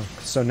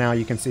 So now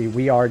you can see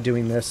we are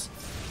doing this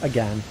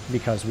again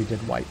because we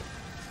did wipe.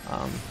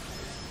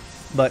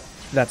 But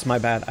that's my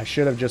bad. I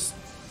should have just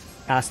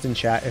asked in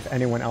chat if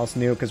anyone else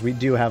knew, because we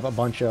do have a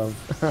bunch of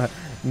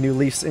new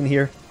leafs in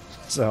here.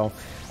 So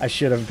I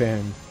should have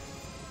been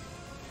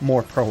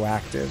more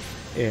proactive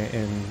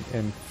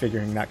in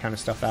figuring that kind of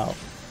stuff out.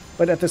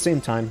 But at the same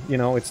time, you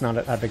know, it's not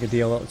that big a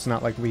deal. It's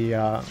not like we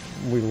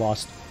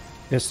lost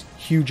this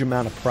huge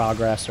amount of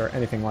progress or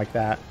anything like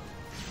that.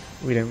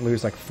 We didn't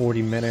lose like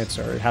 40 minutes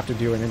or have to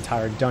do an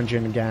entire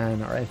dungeon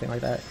again or anything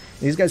like that.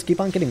 These guys keep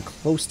on getting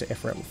close to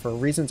Ifrit for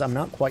reasons I'm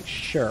not quite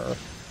sure.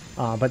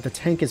 But the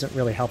tank isn't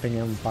really helping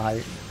him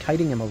by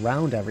kiting him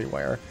around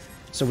everywhere.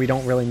 So we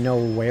don't really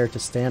know where to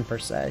stand per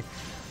se.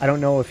 I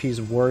don't know if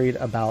he's worried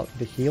about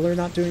the healer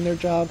not doing their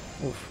job.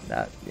 Oof,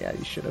 yeah,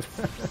 you should have.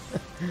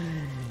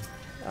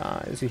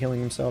 Is he healing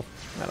himself?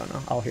 I don't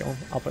know. I'll heal him.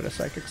 I'll put a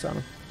psychics on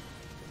him.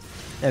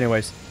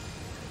 Anyways.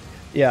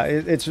 Yeah,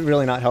 it's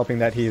really not helping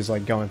that he's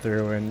like going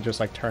through and just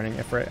like turning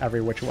Ifrit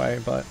every which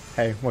way, but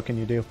hey, what can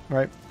you do,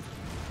 right?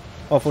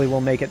 Hopefully we'll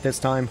make it this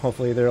time.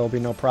 Hopefully there'll be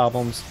no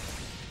problems.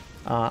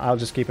 I'll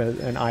just keep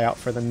an eye out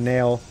for the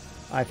nail.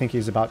 I think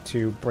he's about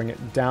to bring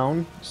it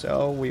down,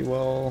 so we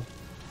will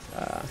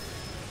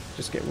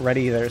just get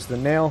ready. There's the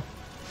nail.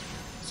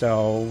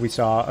 So we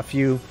saw a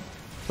few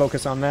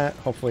focus on that.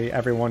 Hopefully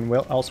everyone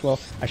else will.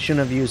 I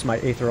shouldn't have used my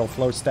Aetheral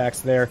Flow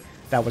stacks there.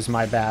 That was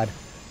my bad.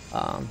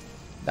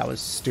 That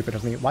was stupid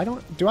of me.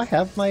 Do I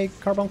have my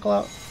Carbuncle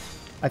out?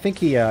 I think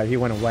he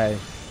went away.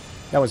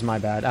 That was my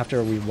bad.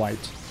 After we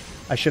wiped,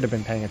 I should have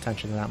been paying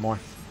attention to that more.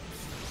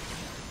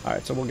 All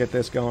right, so we'll get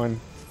this going.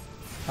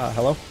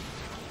 Hello,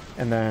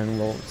 and then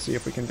we'll see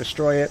if we can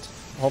destroy it.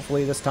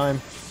 Hopefully this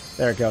time.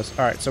 There it goes.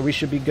 All right, so we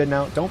should be good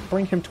now. Don't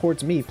bring him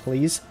towards me,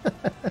 please.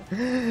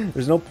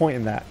 There's no point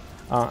in that.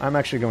 I'm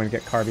actually going to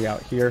get Carby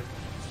out here,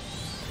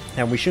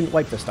 and we shouldn't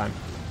wipe this time.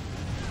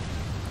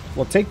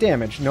 We'll take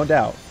damage, no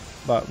doubt,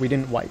 but we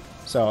didn't wipe,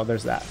 so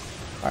there's that.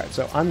 All right,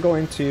 so I'm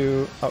going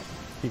to... Oh,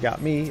 he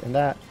got me and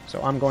that,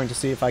 so I'm going to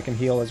see if I can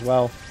heal as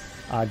well.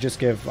 Just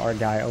give our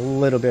guy a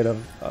little bit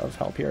of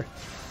help here,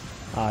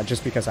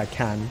 just because I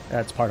can.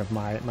 That's part of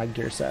my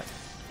gear set.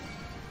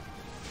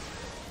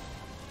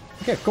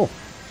 Okay, cool.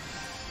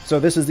 So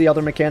this is the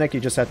other mechanic.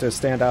 You just have to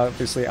stand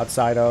obviously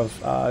outside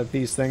of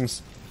these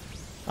things.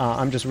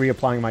 I'm just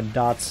reapplying my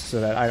dots so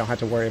that I don't have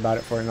to worry about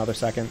it for another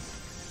second.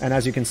 And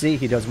as you can see,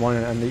 he does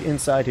one on the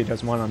inside, he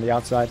does one on the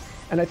outside.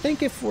 And I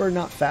think if we're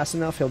not fast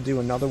enough, he'll do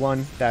another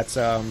one that's,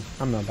 I'm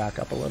going to back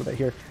up a little bit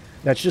here.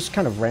 That's just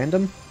kind of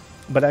random,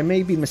 but I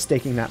may be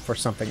mistaking that for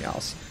something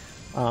else.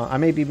 I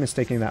may be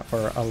mistaking that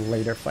for a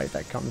later fight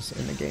that comes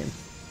in the game.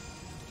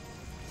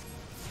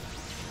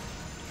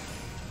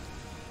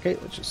 Okay,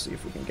 let's just see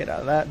if we can get out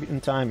of that in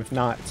time. If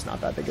not, it's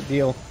not that big a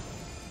deal.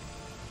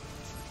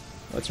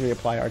 Let's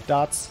reapply our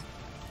dots.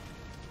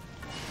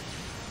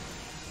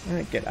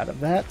 Alright, get out of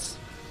that.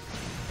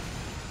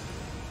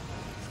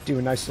 Do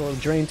a nice little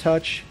drain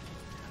touch.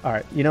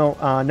 Alright, you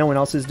know, no one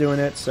else is doing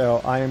it,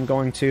 so I am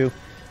going to.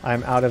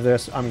 I'm out of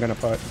this. I'm going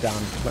to put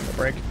down Limit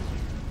Break.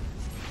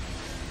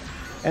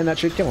 And that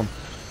should kill him,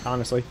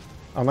 honestly.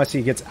 Unless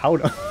he gets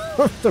out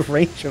of the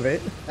range of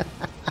it.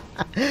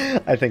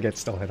 I think it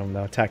still hit him,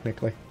 though,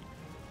 technically.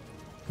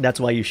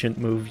 That's why you shouldn't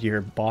move your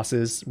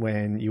bosses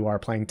when you are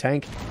playing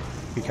tank,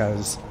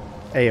 because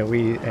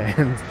AoE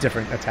and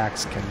different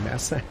attacks can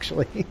mess,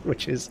 actually,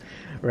 which is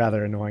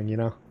rather annoying, you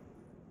know?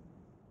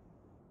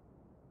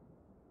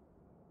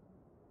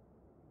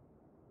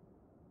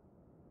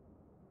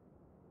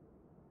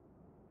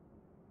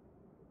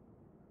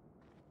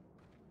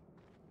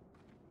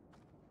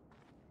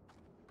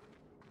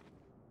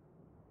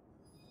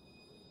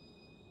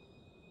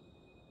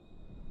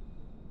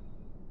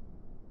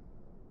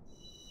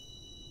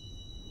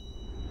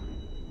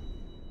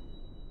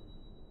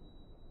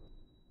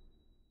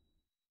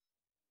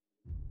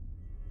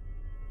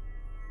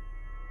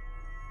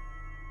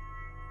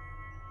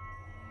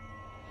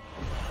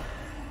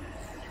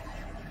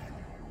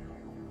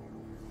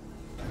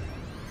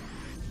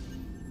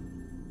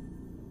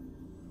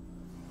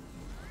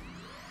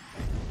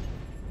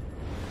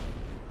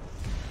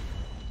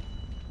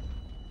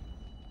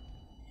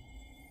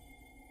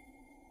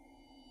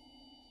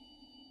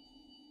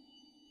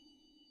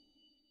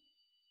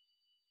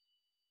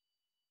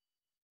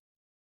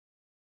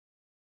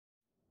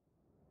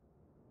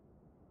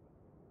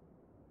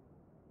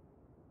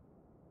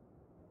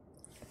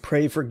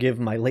 Pray forgive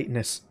my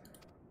lateness.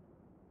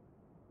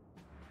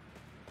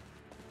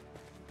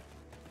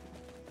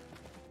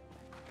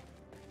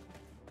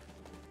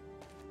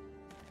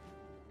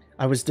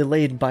 I was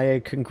delayed by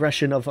a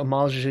congregation of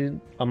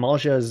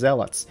Eorzea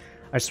zealots.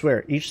 I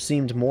swear, each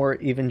seemed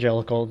more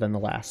evangelical than the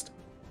last.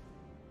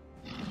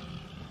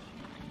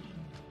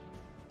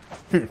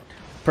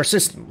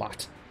 Persistent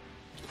lot.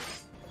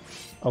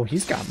 Oh,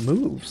 he's got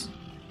moves.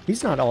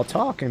 He's not all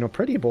talk and a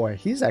pretty boy.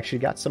 He's actually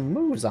got some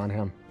moves on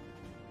him.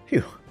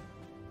 Phew.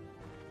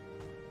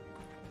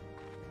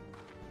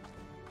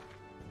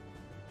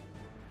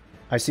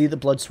 I see the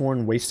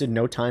Bloodsworn wasted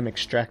no time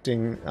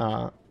extracting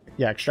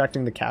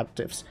the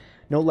captives.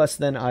 No less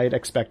than I'd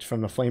expect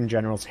from the Flame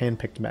General's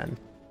handpicked men.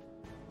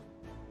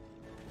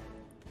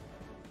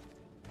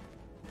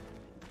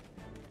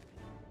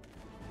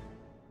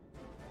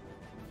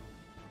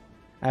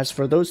 As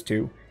for those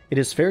two, it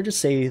is fair to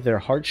say their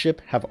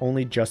hardship have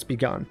only just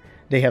begun.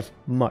 They have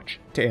much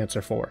to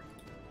answer for.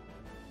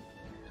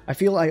 I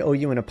feel I owe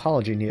you an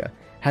apology, Niah.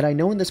 Had I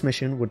known this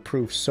mission would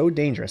prove so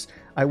dangerous,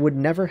 I would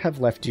never have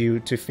left you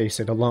to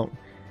face it alone.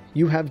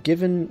 You have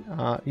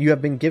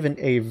been given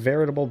a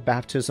veritable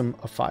baptism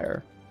of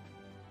fire.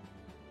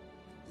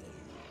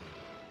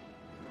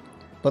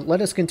 But let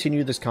us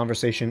continue this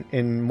conversation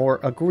in more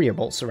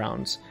agreeable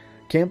surrounds.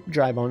 Camp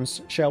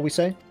Drybones, shall we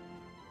say?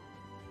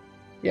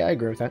 Yeah, I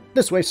agree with that.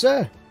 This way,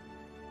 sir!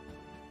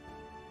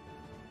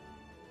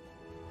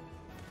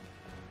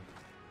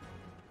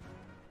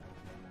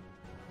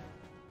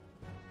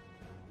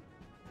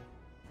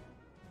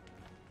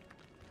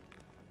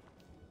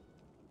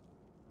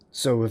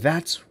 So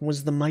that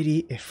was the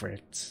mighty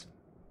Ifrit.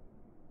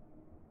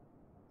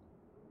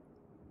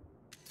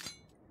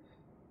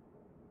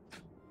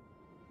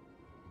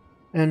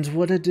 And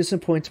what a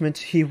disappointment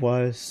he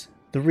was.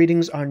 The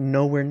readings are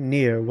nowhere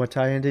near what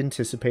I had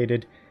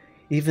anticipated,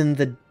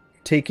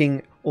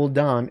 taking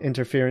Ul'dan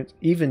interference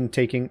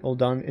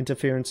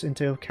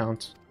into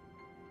account.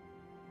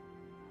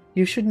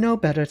 You should know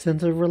better than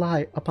to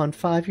rely upon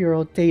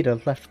 5-year-old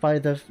data left by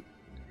the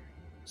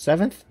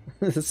 7th?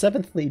 The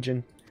 7th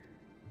Legion.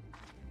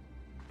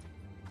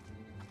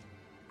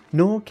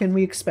 Nor can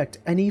we expect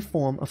any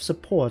form of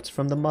support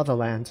from the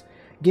motherland,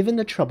 given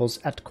the troubles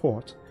at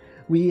court.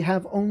 We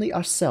have only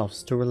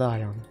ourselves to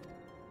rely on.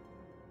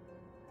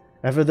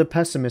 Ever the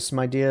pessimist,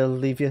 my dear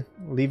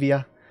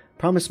Livia.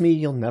 Promise me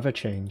you'll never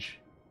change.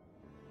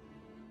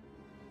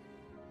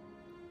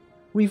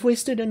 We've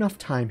wasted enough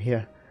time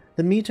here.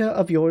 That meter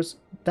of yours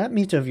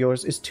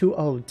is too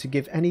old to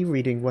give any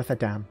reading worth a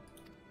damn.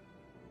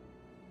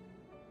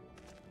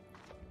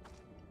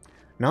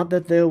 Not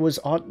that there was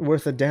aught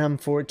worth a damn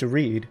for it to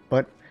read,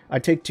 but I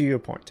take to your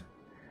point.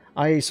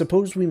 I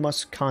suppose we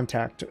must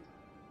content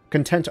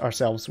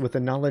ourselves with the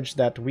knowledge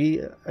that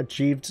we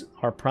achieved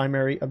our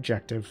primary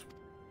objective.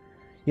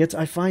 Yet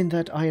I find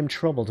that I am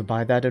troubled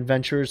by that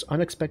adventurer's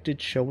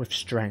unexpected show of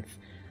strength.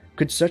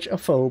 Could such a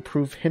foe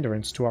prove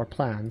hindrance to our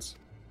plans?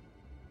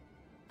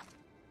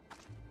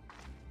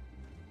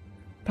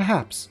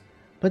 Perhaps,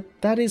 but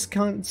that is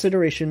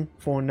consideration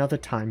for another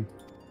time.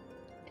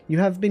 You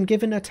have been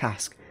given a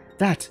task.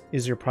 That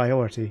is your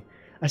priority.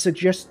 I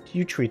suggest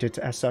you treat it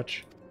as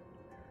such.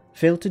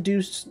 Fail to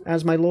do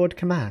as my lord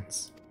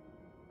commands,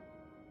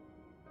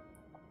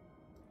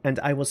 and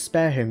I will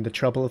spare him the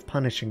trouble of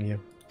punishing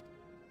you.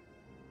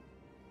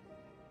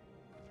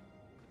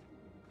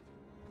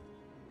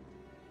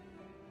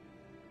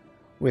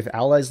 With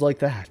allies like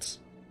that,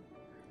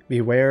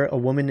 beware a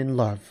woman in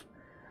love.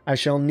 I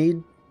shall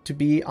need to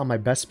be on my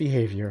best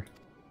behavior.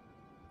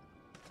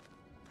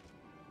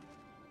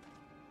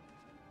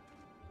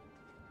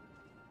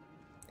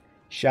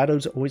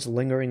 Shadows always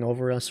lingering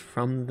over us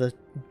from the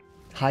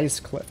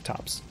highest cliff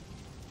tops.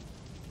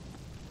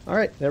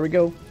 Alright, there we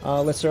go.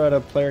 Let's throw out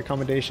a player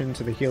accommodation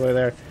to the healer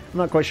there. I'm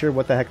not quite sure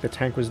what the heck the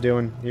tank was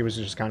doing. He was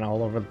just kind of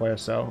all over the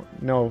place, so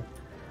no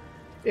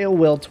ill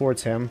will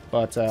towards him,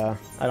 but I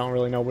don't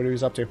really know what he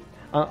was up to.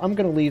 I'm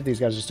going to leave. These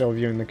guys are still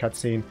viewing the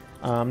cutscene.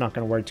 I'm not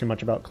going to worry too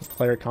much about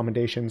player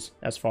accommodations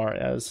as far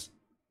as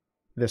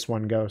this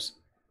one goes.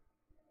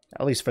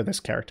 At least for this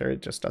character,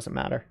 it just doesn't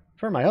matter.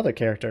 For my other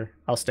character,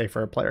 I'll stay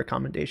for a player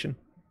accommodation.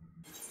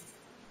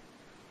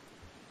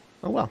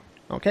 Oh well.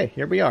 Okay,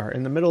 here we are,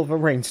 in the middle of a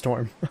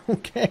rainstorm.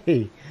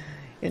 Okay,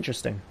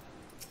 interesting.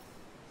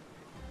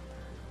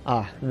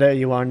 Ah, there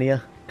you are,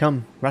 Niah.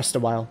 Come, rest a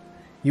while.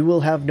 You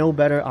will have no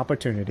better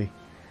opportunity.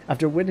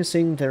 After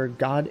witnessing their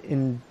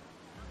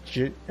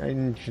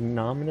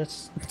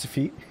ignominious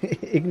defeat,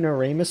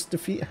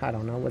 I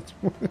don't know what's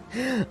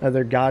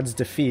their god's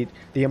defeat,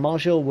 the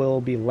Amalja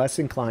will be less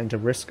inclined to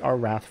risk our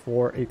wrath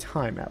for a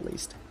time at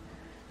least.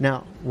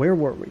 Now, where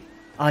were we?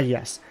 Ah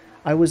yes,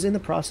 I was in the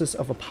process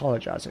of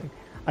apologizing.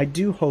 I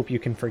do hope you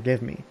can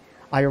forgive me.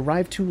 I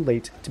arrived too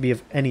late to be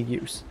of any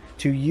use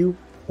to you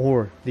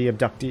or the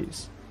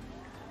abductees.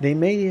 They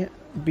may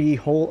be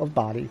whole of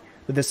body,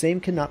 but the same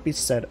cannot be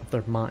said of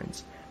their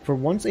minds. For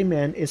once a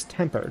man is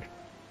tempered.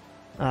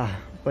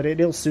 But it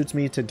ill suits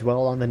me to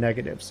dwell on the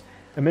negatives.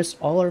 Amidst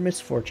all our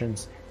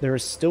misfortunes, there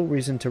is still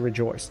reason to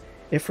rejoice.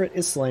 Ifrit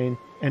is slain,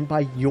 and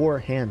by your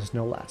hands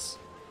no less.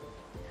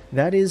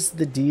 That is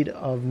the deed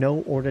of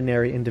no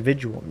ordinary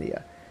individual,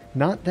 Niah.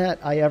 Not that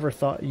I ever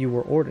thought you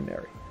were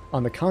ordinary.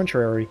 On the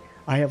contrary,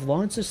 I have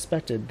long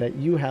suspected that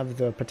you have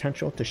the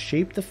potential to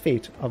shape the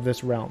fate of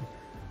this realm.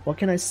 What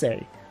can I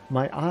say?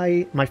 My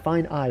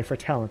fine eye for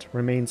talent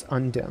remains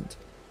undimmed.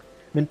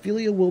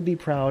 Minfilia will be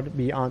proud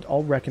beyond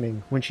all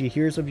reckoning when she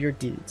hears of your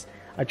deeds.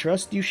 I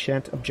trust you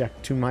shan't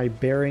object to my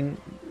bearing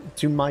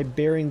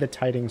the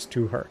tidings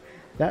to her.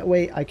 That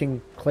way I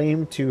can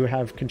claim to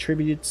have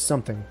contributed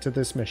something to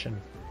this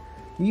mission.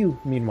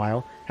 You,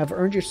 meanwhile, have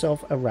earned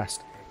yourself a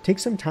rest. Take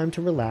some time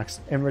to relax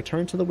and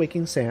return to the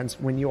Waking Sands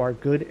when you are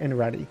good and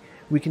ready.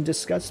 We can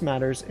discuss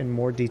matters in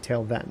more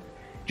detail then.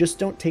 Just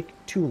don't take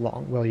too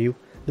long, will you?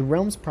 The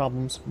realm's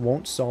problems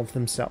won't solve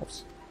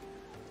themselves.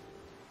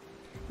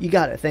 You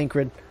got it,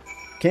 Thancred.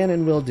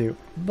 Canon will do,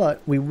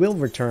 but we will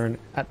return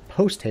at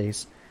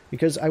post-haste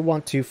because I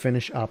want to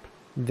finish up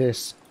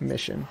this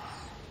mission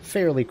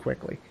fairly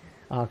quickly.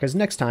 Because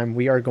next time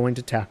we are going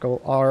to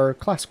tackle our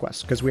class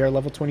quest because we are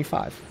level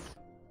 25.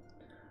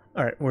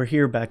 Alright, we're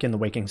here back in the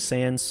Waking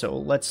Sands, so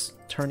let's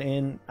turn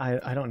in...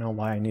 I don't know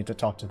why I need to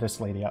talk to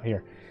this lady out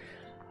here.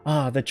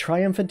 The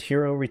triumphant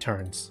hero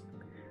returns.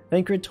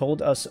 Thancred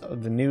told us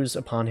of the news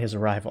upon his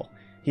arrival.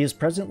 He is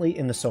presently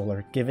in the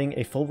Solar, giving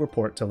a full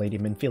report to Lady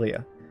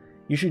Minfilia.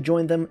 You should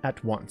join them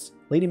at once.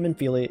 Lady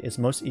Minfilia is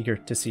most eager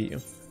to see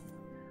you.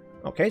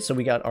 Okay, so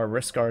we got our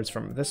wrist guards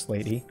from this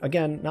lady.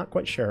 Again, not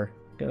quite sure.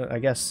 I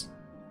guess...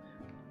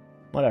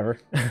 whatever.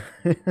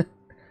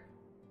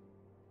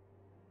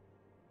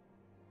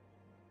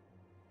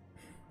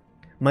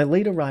 My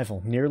late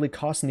arrival nearly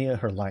cost Niah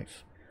her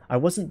life. I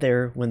wasn't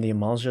there when the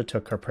Amalja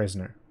took her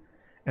prisoner,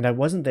 and I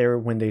wasn't there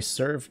when they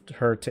served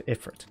her to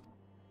Ifrit.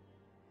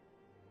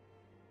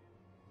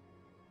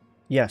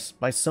 Yes,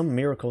 by some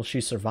miracle she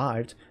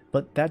survived,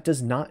 but that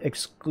does not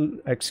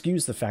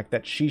excuse the fact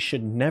that she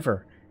should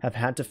never have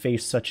had to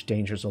face such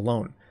dangers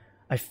alone.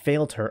 I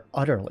failed her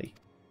utterly,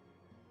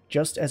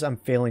 just as I'm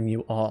failing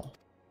you all.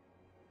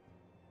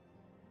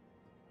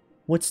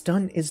 What's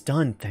done is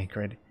done,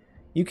 Thancred.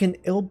 You can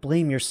ill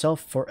blame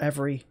yourself for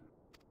every...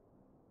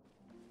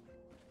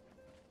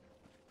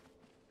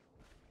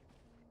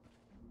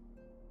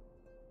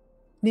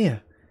 Niah,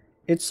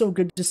 it's so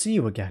good to see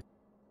you again.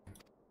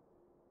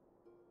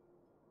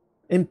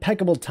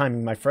 Impeccable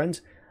timing, my friend.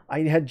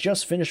 I had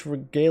just finished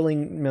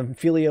regaling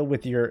Memphilia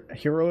with your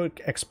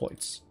heroic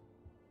exploits.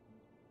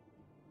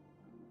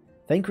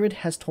 Thancred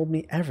has told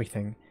me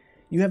everything.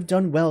 You have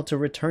done well to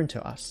return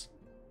to us.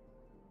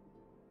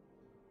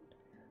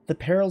 The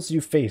perils you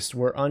faced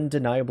were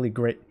undeniably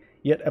great,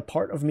 yet a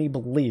part of me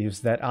believes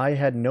that I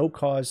had no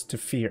cause to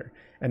fear,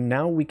 and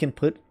now we can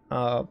put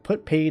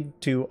paid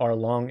to our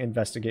long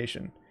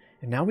investigation.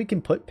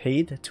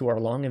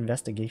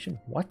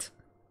 What?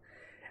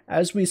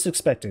 As we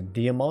suspected,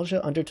 the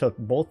Eorzea undertook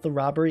both the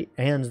robbery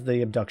and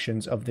the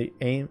abductions with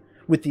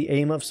the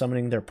aim of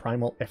summoning their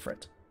primal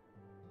Ifrit.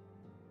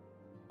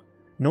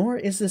 Nor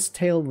is this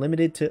tale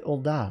limited to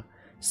Ul'dah.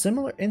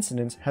 Similar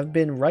incidents have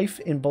been rife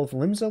in both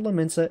Limsa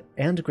Lominsa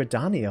and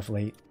Gridani of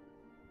late.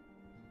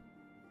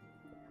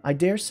 I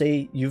dare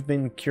say you've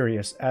been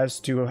curious as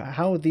to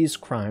how these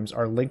crimes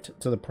are linked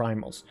to the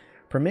primals.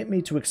 Permit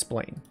me to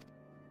explain.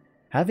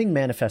 Having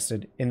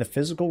manifested in the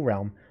physical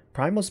realm,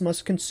 primals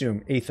must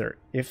consume aether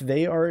if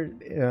they are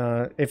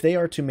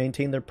to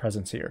maintain their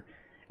presence here,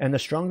 and the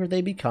stronger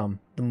they become,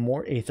 the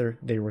more aether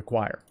they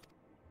require.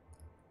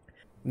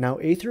 Now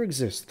aether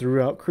exists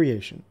throughout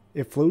creation.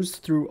 It flows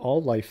through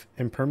all life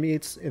and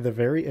permeates the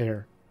very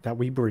air that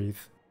we breathe.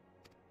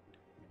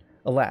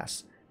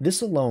 Alas, this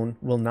alone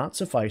will not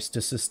suffice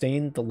to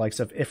sustain the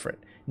likes of Ifrit.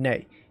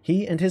 Nay,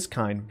 he and his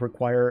kind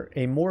require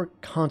a more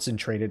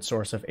concentrated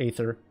source of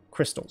aether,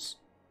 crystals.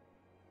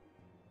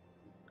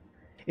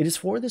 It is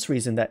for this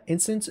reason that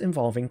incidents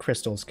involving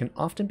crystals can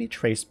often be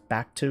traced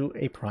back to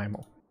a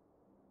primal.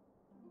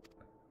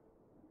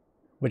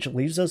 Which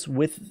leaves us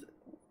with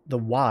the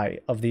why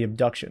of the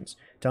abductions.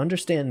 To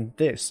understand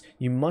this,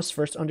 you must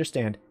first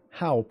understand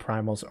how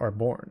primals are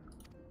born.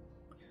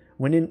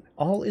 When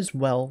all is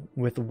well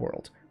with the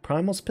world,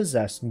 primals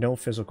possess no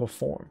physical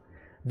form.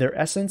 Their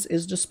essence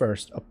is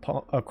dispersed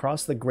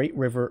across the great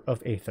river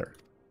of aether.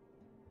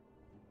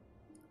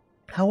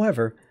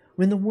 However,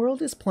 when the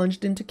world is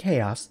plunged into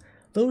chaos,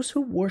 those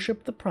who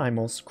worship the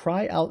primals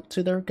cry out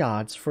to their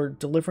gods for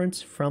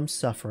deliverance from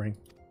suffering.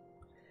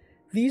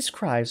 These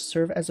cries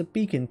serve as a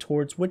beacon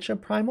towards which a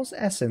primal's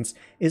essence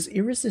is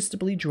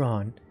irresistibly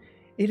drawn.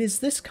 It is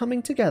this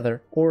coming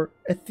together, or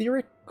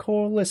etheric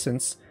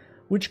coalescence,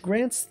 which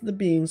grants the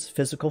being's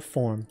physical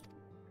form.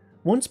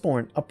 Once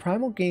born, a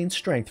primal gains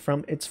strength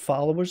from its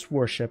followers'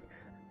 worship.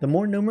 The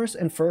more numerous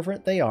and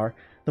fervent they are,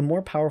 the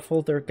more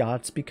powerful their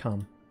gods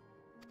become.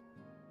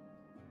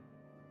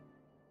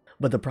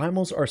 But the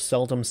primals are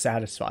seldom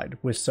satisfied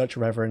with such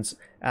reverence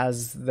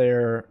as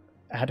their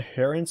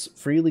adherents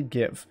freely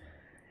give,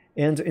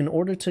 and in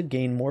order to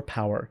gain more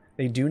power,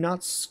 they do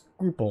not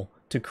scruple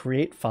to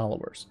create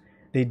followers.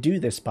 They do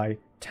this by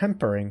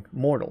tempering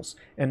mortals,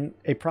 and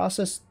a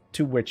process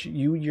to which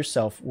you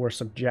yourself were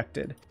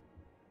subjected.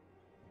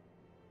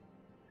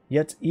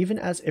 Yet even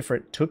as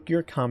Ifrit took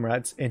your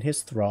comrades in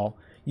his thrall,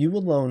 you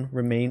alone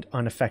remained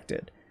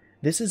unaffected.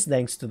 This is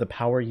thanks to the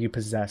power you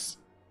possess,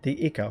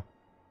 the Echo.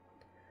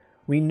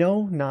 We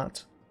know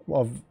not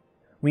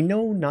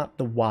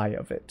the why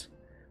of it,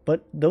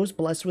 but those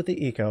blessed with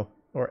the Echo,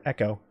 or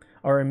Echo,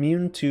 are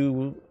immune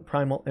to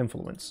primal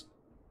influence.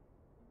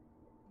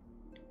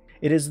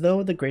 It is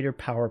though the greater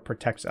power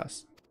protects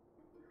us.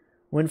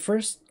 When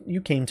first you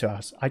came to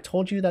us, I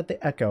told you that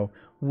the Echo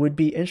would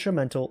be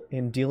instrumental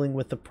in dealing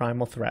with the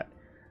primal threat.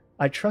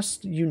 I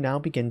trust you now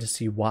begin to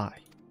see why.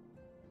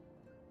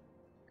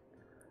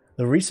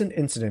 The recent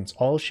incidents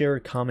all share a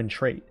common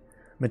trait: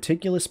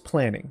 meticulous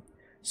planning.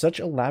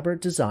 Such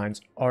elaborate designs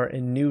are a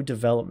new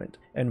development,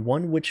 and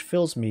one which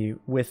fills me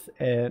with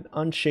an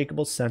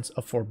unshakable sense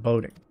of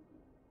foreboding.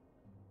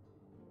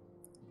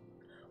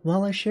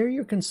 While I share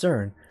your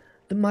concern,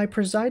 my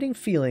presiding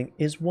feeling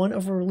is one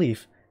of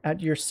relief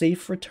at your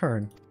safe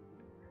return.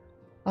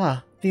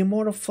 Ah, the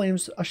immortal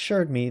flames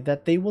assured me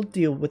that they will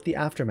deal with the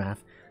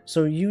aftermath,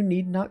 so you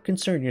need not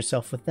concern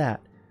yourself with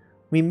that.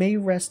 We may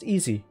rest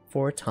easy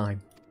for a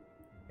time.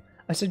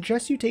 I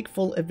suggest you take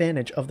full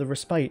advantage of the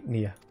respite,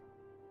 Niah.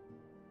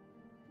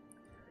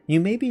 You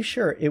may be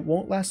sure it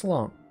won't last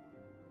long.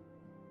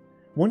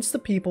 Once the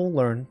people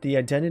learn the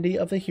identity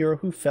of the hero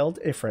who felled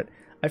Ifrit,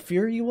 I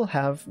fear you will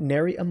have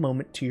nary a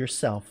moment to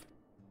yourself.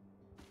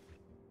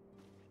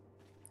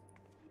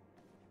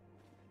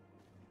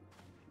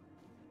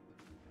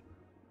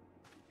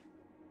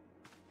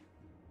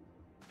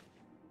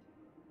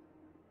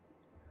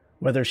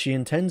 Whether she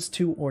intends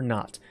to or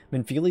not,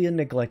 Memphilia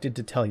neglected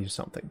to tell you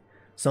something.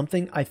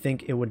 Something I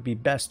think it would be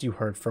best you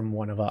heard from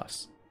one of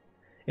us.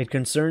 It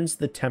concerns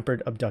the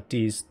tempered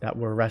abductees that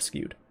were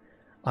rescued.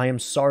 I am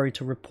sorry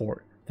to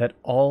report that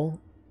all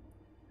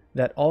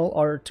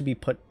are to be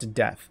put to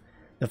death,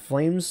 the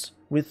flames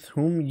with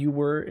whom you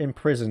were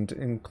imprisoned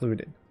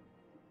included.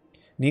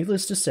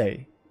 Needless to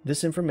say,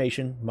 this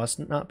information must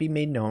not be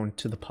made known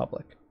to the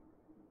public.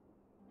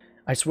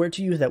 I swear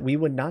to you that we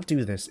would not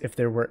do this if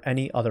there were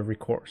any other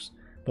recourse,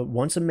 but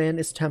once a man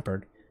is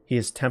tempered, he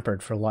is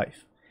tempered for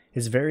life.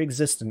 His very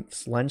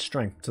existence lends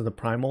strength to the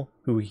primal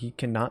who he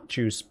cannot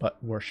choose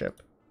but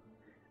worship.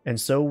 And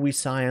so we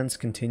scions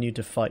continue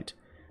to fight,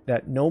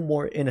 that no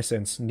more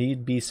innocents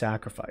need be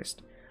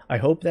sacrificed. I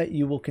hope that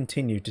you will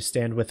continue to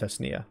stand with us,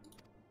 Niah.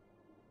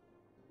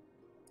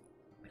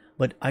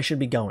 But I should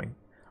be going.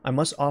 I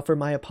must offer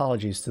my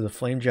apologies to the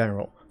Flame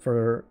General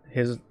for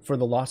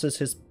the losses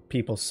his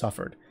people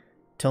suffered.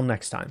 Till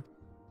next time.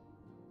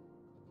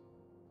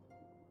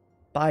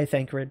 Bye,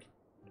 Thancred.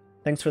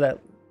 Thanks for that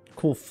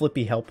cool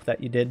flippy help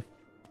that you did.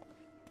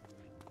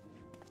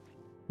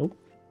 Oh.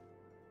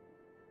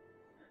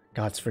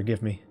 Gods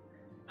forgive me.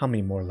 How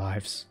many more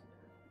lives?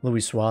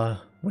 Louisoix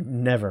would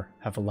never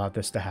have allowed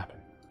this to happen.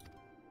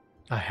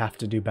 I have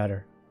to do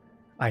better.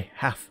 I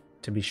have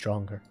to be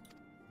stronger.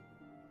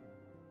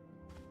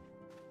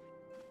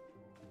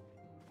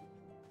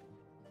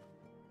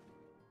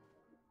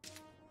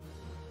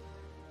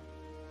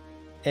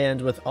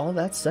 And with all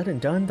that said and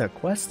done, the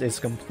quest is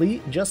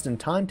complete just in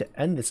time to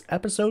end this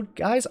episode.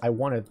 Guys, I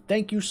want to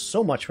thank you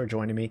so much for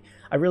joining me.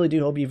 I really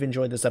do hope you've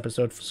enjoyed this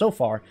episode so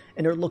far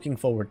and are looking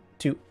forward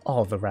to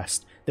all the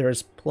rest. There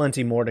is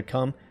plenty more to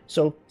come,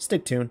 so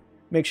stick tuned.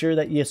 Make sure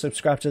that you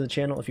subscribe to the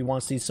channel if you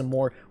want to see some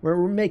more, where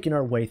we're making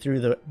our way through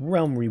the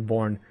Realm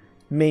Reborn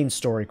main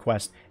story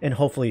quest, and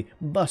hopefully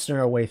busting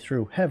our way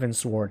through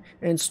Heavensward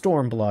and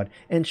Stormblood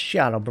and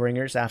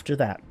Shadowbringers after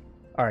that.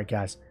 Alright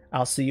guys,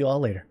 I'll see you all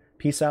later.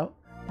 Peace out,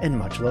 and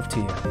much love to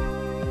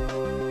you.